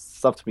was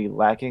stuff to be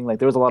lacking. Like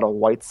there was a lot of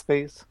white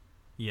space.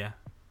 Yeah.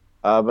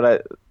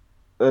 But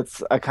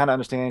I kind of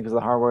understand because of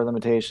the hardware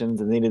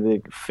limitations and needed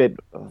to fit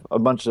a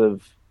bunch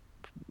of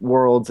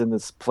worlds in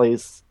this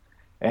place.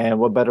 And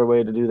what better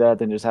way to do that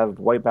than just have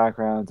white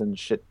backgrounds and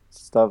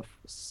shove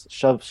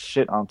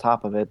shit on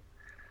top of it.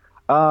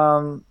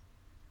 Um,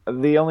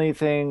 the only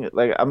thing,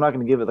 like, I'm not going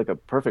to give it like a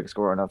perfect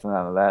score or nothing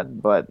out of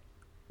that, but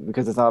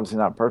because it's obviously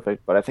not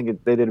perfect, but I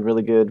think they did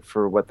really good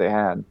for what they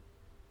had.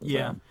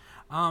 Yeah.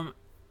 So.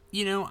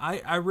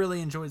 I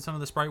really enjoyed some of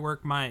the sprite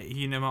work. My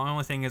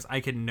only thing is I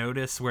could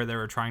notice where they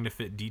were trying to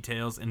fit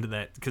details into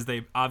that because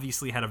they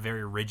obviously had a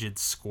very rigid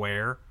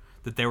square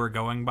that they were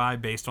going by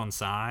based on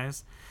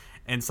size.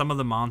 And some of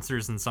the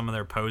monsters and some of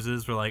their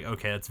poses were like,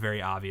 okay, it's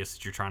very obvious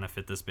that you're trying to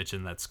fit this bitch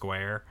in that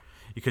square.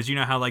 Because you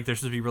know how like they're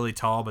supposed to be really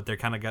tall, but they're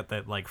kind of got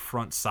that like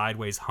front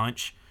sideways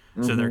hunch.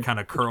 So they're kind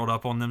of curled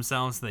up on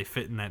themselves. So they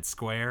fit in that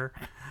square.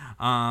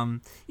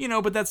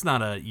 But that's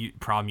not a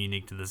problem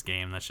unique to this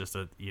game. That's just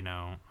that's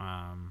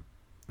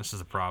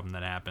just a problem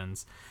that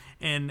happens.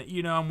 And,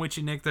 I'm with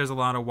you, Nick. There's a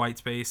lot of white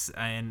space.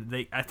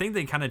 And I think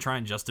they kind of try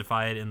and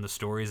justify it in the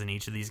stories in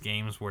each of these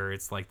games where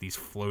it's like these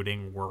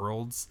floating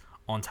worlds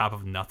on top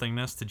of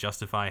nothingness to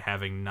justify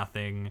having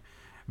nothing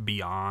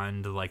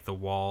beyond like the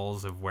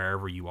walls of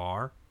wherever you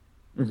are.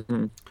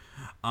 Mm-hmm.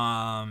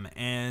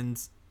 And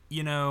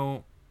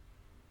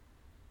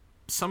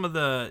some of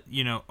the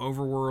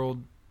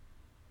overworld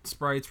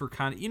sprites were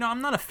kind of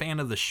I'm not a fan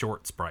of the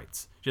short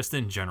sprites just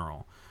in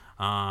general.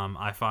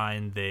 I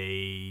find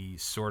they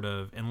sort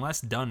of,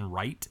 unless done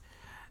right,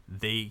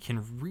 they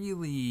can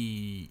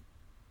really,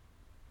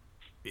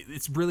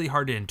 it's really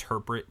hard to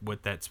interpret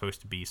what that's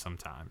supposed to be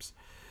sometimes.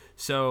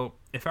 So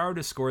if I were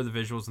to score the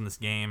visuals in this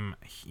game,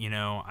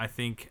 I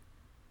think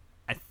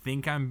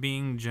I'm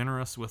being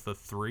generous with a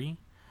 3,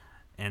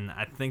 and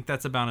I think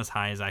that's about as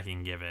high as I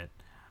can give it.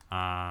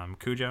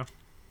 Kujo?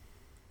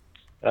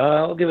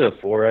 I'll give it a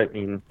 4. I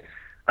mean,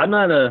 I'm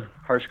not a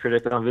harsh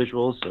critic on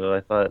visuals, so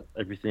I thought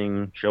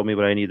everything showed me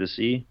what I need to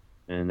see,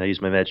 and I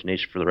used my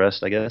imagination for the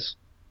rest, I guess.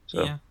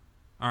 So, Yeah.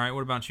 All right.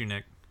 What about you,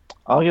 Nick?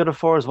 I'll give it a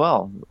 4 as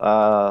well.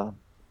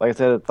 Like I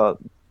said, I thought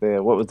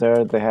what was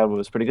there they had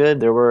was pretty good.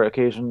 There were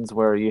occasions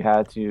where you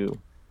had to,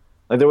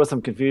 like, there was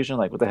some confusion,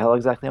 like, what the hell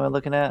exactly am I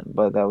looking at?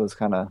 But that was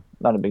kind of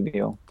not a big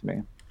deal to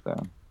me. So,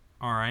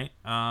 All right.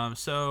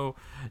 So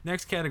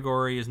next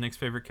category is Nick's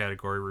favorite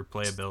category,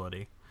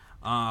 replayability.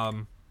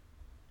 Um,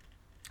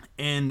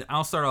 and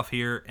I'll start off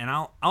here, and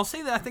I'll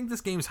say that I think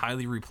this game is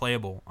highly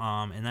replayable.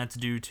 And that's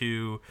due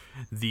to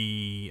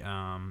the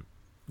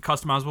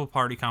customizable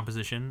party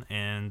composition,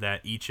 and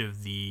that each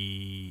of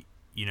the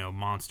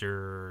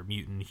monster,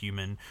 mutant,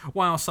 human,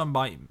 while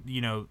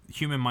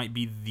human might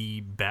be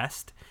the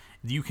best,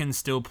 you can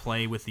still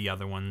play with the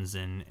other ones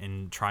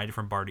and try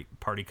different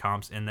party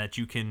comps, and that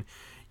you can,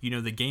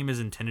 the game is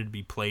intended to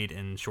be played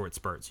in short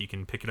spurts. You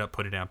can pick it up,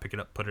 put it down, pick it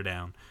up, put it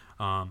down.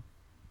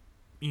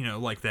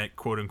 Like that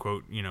quote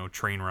unquote,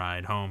 train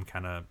ride home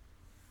kind of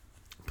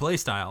play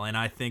style. And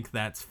I think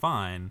that's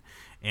fine.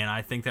 And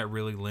I think that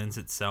really lends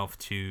itself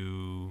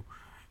to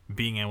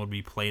being able to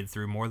be played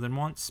through more than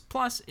once.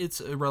 Plus, it's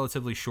a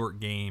relatively short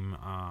game.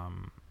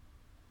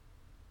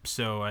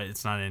 So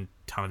it's not a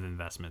ton of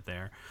investment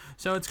there.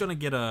 So it's going to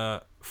get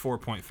a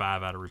 4.5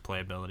 out of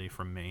replayability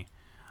from me.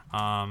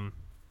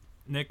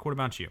 Nick, what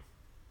about you?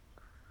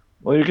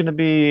 well, you're going to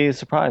be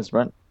surprised,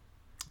 Brent.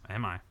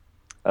 Am I?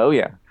 Oh,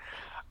 yeah.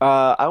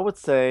 I would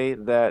say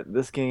that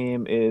this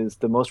game is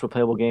the most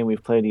replayable game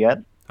we've played yet.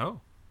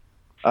 Oh.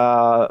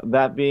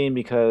 That being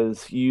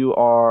because the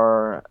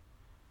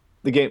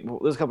game. Well,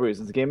 there's a couple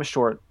reasons. The game is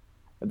short.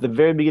 At the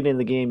very beginning of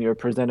the game, you're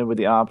presented with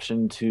the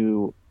option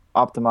to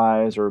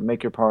optimize or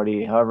make your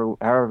party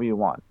however you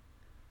want,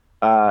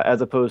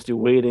 as opposed to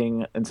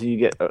waiting until you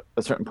get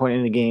a certain point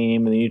in the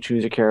game and then you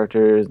choose your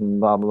characters and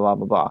blah blah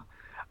blah blah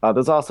blah.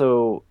 This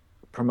also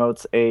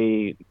promotes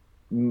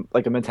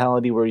like a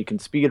mentality where you can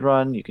speed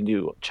run, you can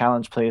do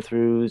challenge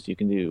playthroughs, you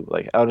can do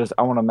like I want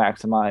to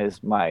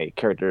maximize my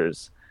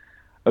character's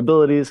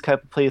abilities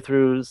type of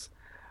playthroughs.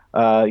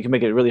 You can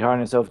make it really hard on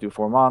yourself. Do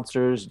 4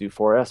 monsters, do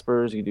 4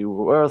 espers, you do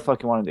whatever the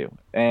fuck you want to do.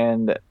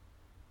 And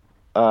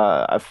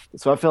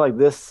so I feel like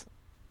this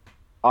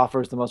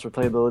offers the most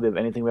replayability of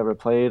anything we've ever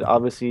played.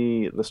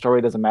 Obviously, the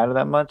story doesn't matter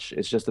that much.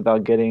 It's just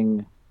about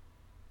getting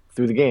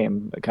through the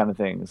game, that kind of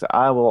thing. So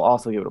I will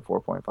also give it a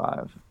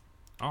 4.5.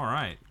 All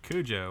right.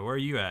 Kujo, where are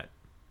you at?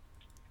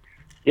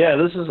 yeah,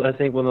 this is, I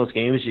think, one of those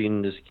games you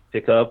can just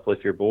pick up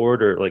if you're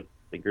bored or, like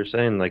you're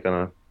saying, like on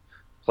a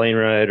plane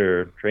ride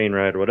or train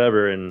ride or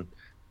whatever, and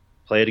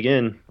play it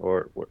again.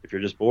 Or if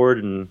you're just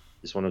bored and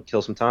just want to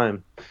kill some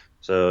time.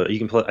 So you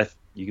can play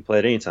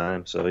it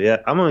anytime. So, yeah,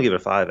 I'm going to give it a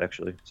 5,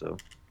 actually. So.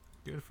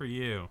 Good for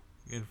you.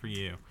 Good for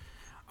you.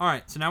 All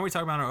right, so now we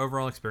talk about our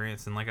overall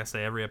experience, and like I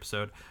say every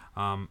episode,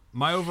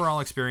 my overall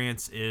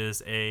experience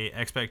is a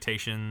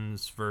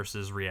expectations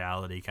versus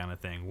reality kind of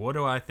thing. What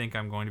do I think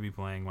I'm going to be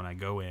playing when I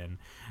go in,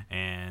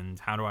 and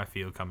how do I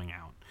feel coming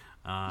out?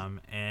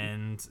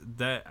 And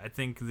that, I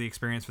think the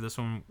experience for this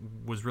one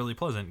was really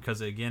pleasant because,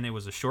 again, it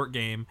was a short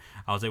game.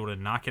 I was able to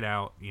knock it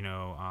out,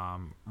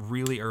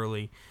 really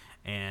early,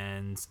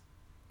 and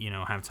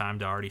have time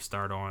to already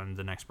start on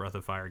the next Breath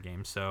of Fire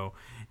game. So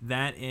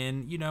that,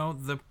 and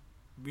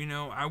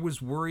I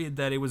was worried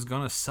that it was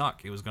gonna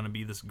suck. It was gonna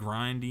be this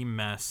grindy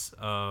mess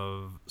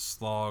of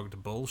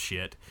slogged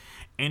bullshit,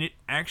 and it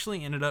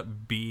actually ended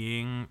up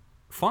being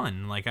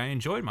fun. Like, I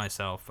enjoyed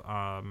myself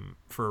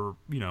for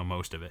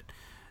most of it,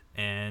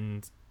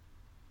 and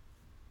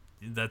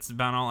that's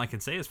about all I can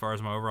say as far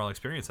as my overall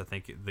experience. I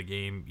think the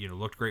game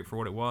looked great for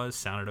what it was,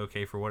 sounded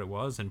okay for what it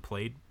was, and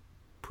played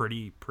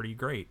pretty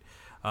great.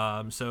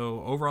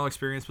 So overall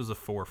experience was a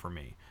 4 for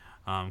me.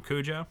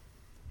 Kujo?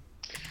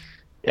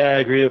 Yeah, I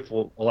agree with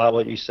a lot of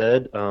what you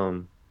said.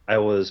 I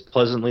was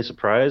pleasantly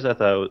surprised. I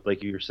thought,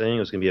 like you were saying, it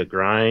was going to be a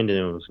grind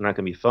and it was not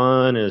going to be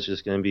fun. It was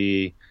just going to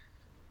be,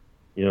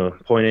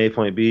 point A,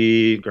 point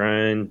B,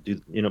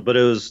 grind. But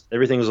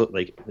everything was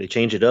like they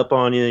change it up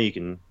on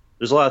you.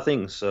 There's a lot of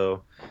things.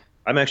 So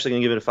I'm actually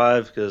going to give it a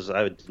 5 because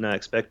I did not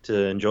expect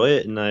to enjoy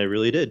it, and I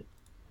really did.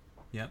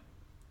 Yep.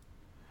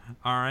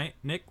 All right,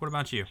 Nick, what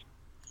about you?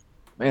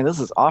 Man, this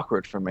is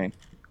awkward for me.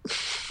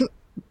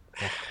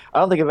 I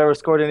don't think I've ever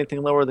scored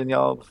anything lower than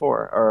y'all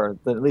before, or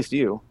than at least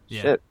you.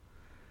 Yeah. Shit.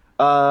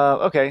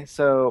 Okay,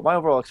 so my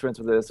overall experience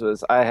with this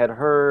was I had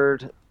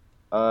heard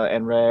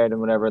and read and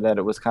whatever that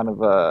it was kind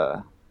of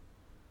a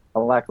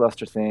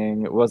lackluster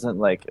thing. It wasn't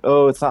like,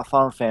 oh, it's not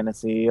Final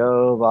Fantasy,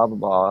 oh, blah, blah,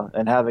 blah.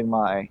 And having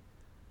my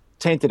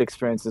tainted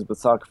experiences with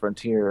Saga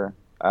Frontier,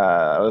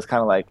 I was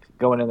kind of like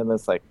going into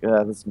this like,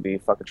 this would be a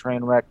fucking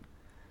train wreck.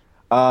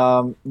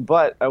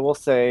 But I will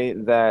say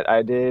that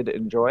I did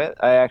enjoy it.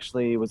 I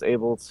actually was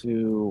able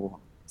to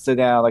sit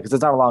down, like, 'cause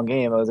it's not a long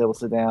game. I was able to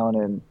sit down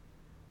and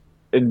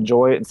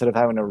enjoy it instead of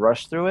having to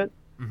rush through it,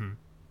 Hmm.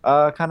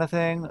 kind of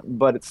thing.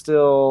 But it's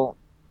still,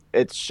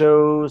 it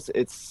shows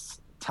its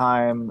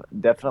time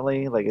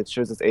definitely. Like it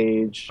shows its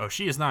age. Oh,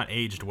 she has not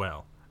aged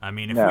well. I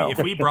mean, No. if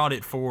we brought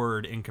it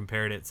forward and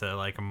compared it to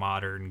like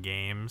modern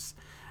games,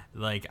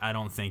 like I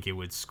don't think it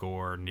would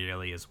score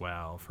nearly as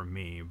well for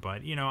me.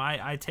 But you know,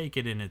 I take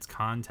it in its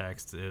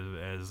context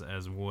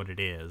as what it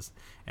is,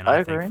 and I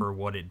I think agree. for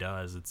what it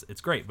does,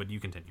 it's great. But you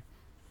continue.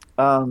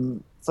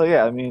 So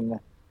yeah, I mean,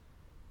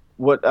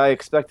 what I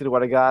expected,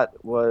 what I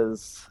got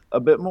was a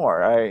bit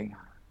more.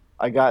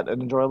 I got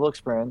an enjoyable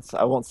experience.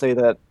 I won't say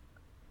that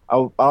I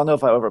don't know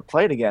if I ever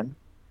play it again,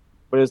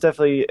 but it was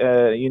definitely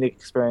a unique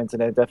experience,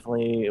 and it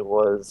definitely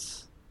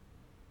was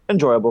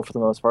enjoyable for the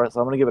most part. So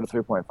I'm gonna give it a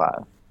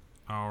 3.5.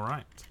 All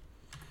right.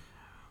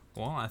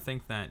 Well, I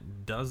think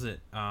that does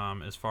it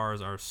as far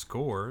as our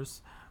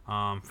scores.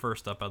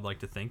 First up, I'd like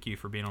to thank you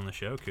for being on the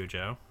show,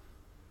 Kujo.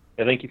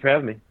 Yeah, thank you for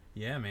having me.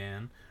 Yeah,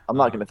 man. I'm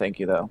not gonna thank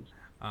you though.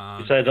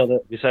 Besides all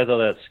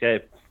that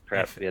Skype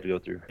crap if we had to go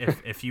through.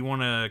 if you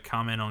want to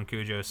comment on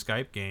Kujo's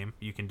Skype game,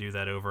 you can do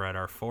that over at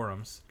our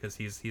forums because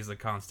he's a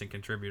constant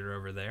contributor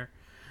over there,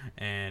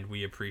 and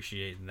we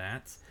appreciate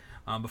that.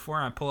 Before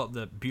I pull up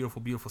the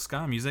beautiful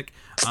ska music,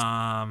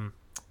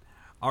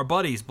 our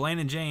buddies Blaine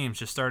and James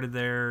just started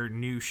their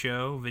new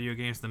show, Video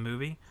Games the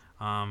Movie.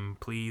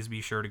 Please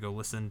be sure to go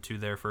listen to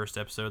their first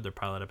episode. Their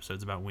pilot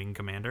episode's about Wing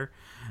Commander.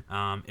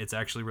 It's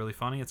actually really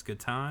funny. It's a good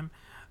time.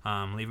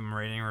 Leave them a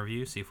rating and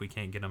review. See if we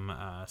can't get them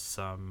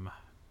some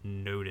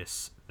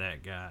notice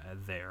that guy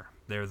there.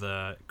 They're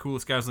the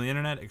coolest guys on the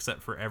internet,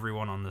 except for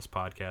everyone on this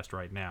podcast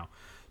right now.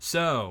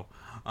 So,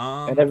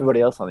 And everybody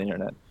else on the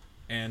internet.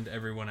 and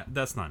everyone.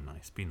 That's not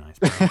nice. Be nice,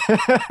 bro.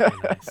 Be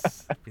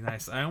nice. Be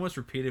nice. I almost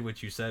repeated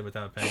what you said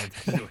without paying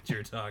attention to what you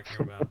were talking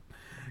about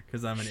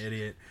because I'm an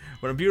idiot.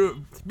 But a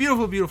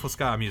beautiful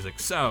ska music.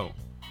 So,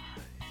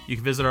 you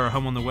can visit our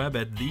home on the web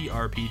at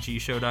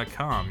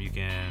therpgshow.com. You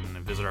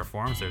can visit our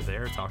forums. They're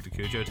there. Talk to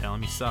Kujo. Tell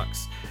him he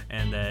sucks.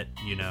 And that,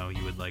 you know,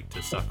 you would like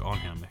to suck on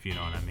him, if you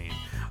know what I mean.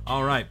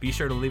 All right. Be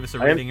sure to leave us a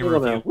rating and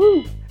review.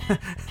 Woo!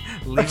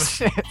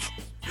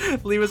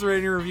 Leave us a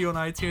rating and review on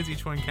iTunes.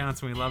 Each one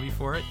counts, and we love you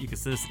for it. You can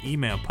send us an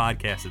email,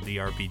 podcast at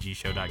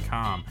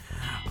therpgshow.com.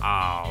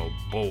 Oh,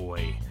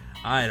 boy.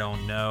 I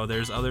don't know.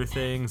 There's other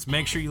things.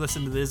 Make sure you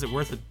listen to the Is It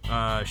Worth It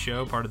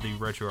show, part of the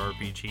Retro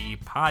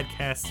RPG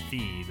podcast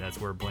feed. That's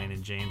where Blaine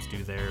and James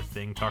do their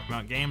thing, talking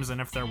about games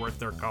and if they're worth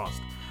their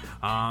cost.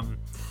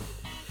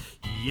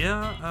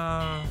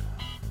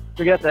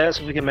 Forgot to ask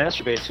if we can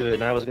masturbate to it,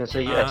 and I was going to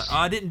say yes.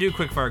 I didn't do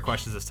quickfire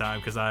questions this time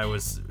because I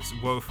was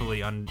woefully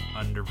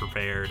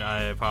underprepared.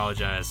 I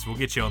apologize. We'll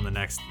get you on the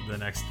next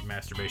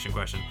masturbation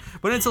question.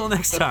 But until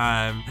next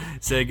time,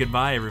 say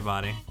goodbye,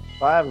 everybody.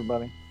 Bye,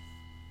 everybody.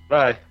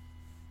 Bye.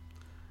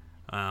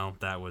 Well,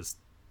 that was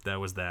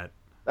that.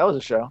 That was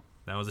a show.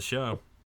 That was a show.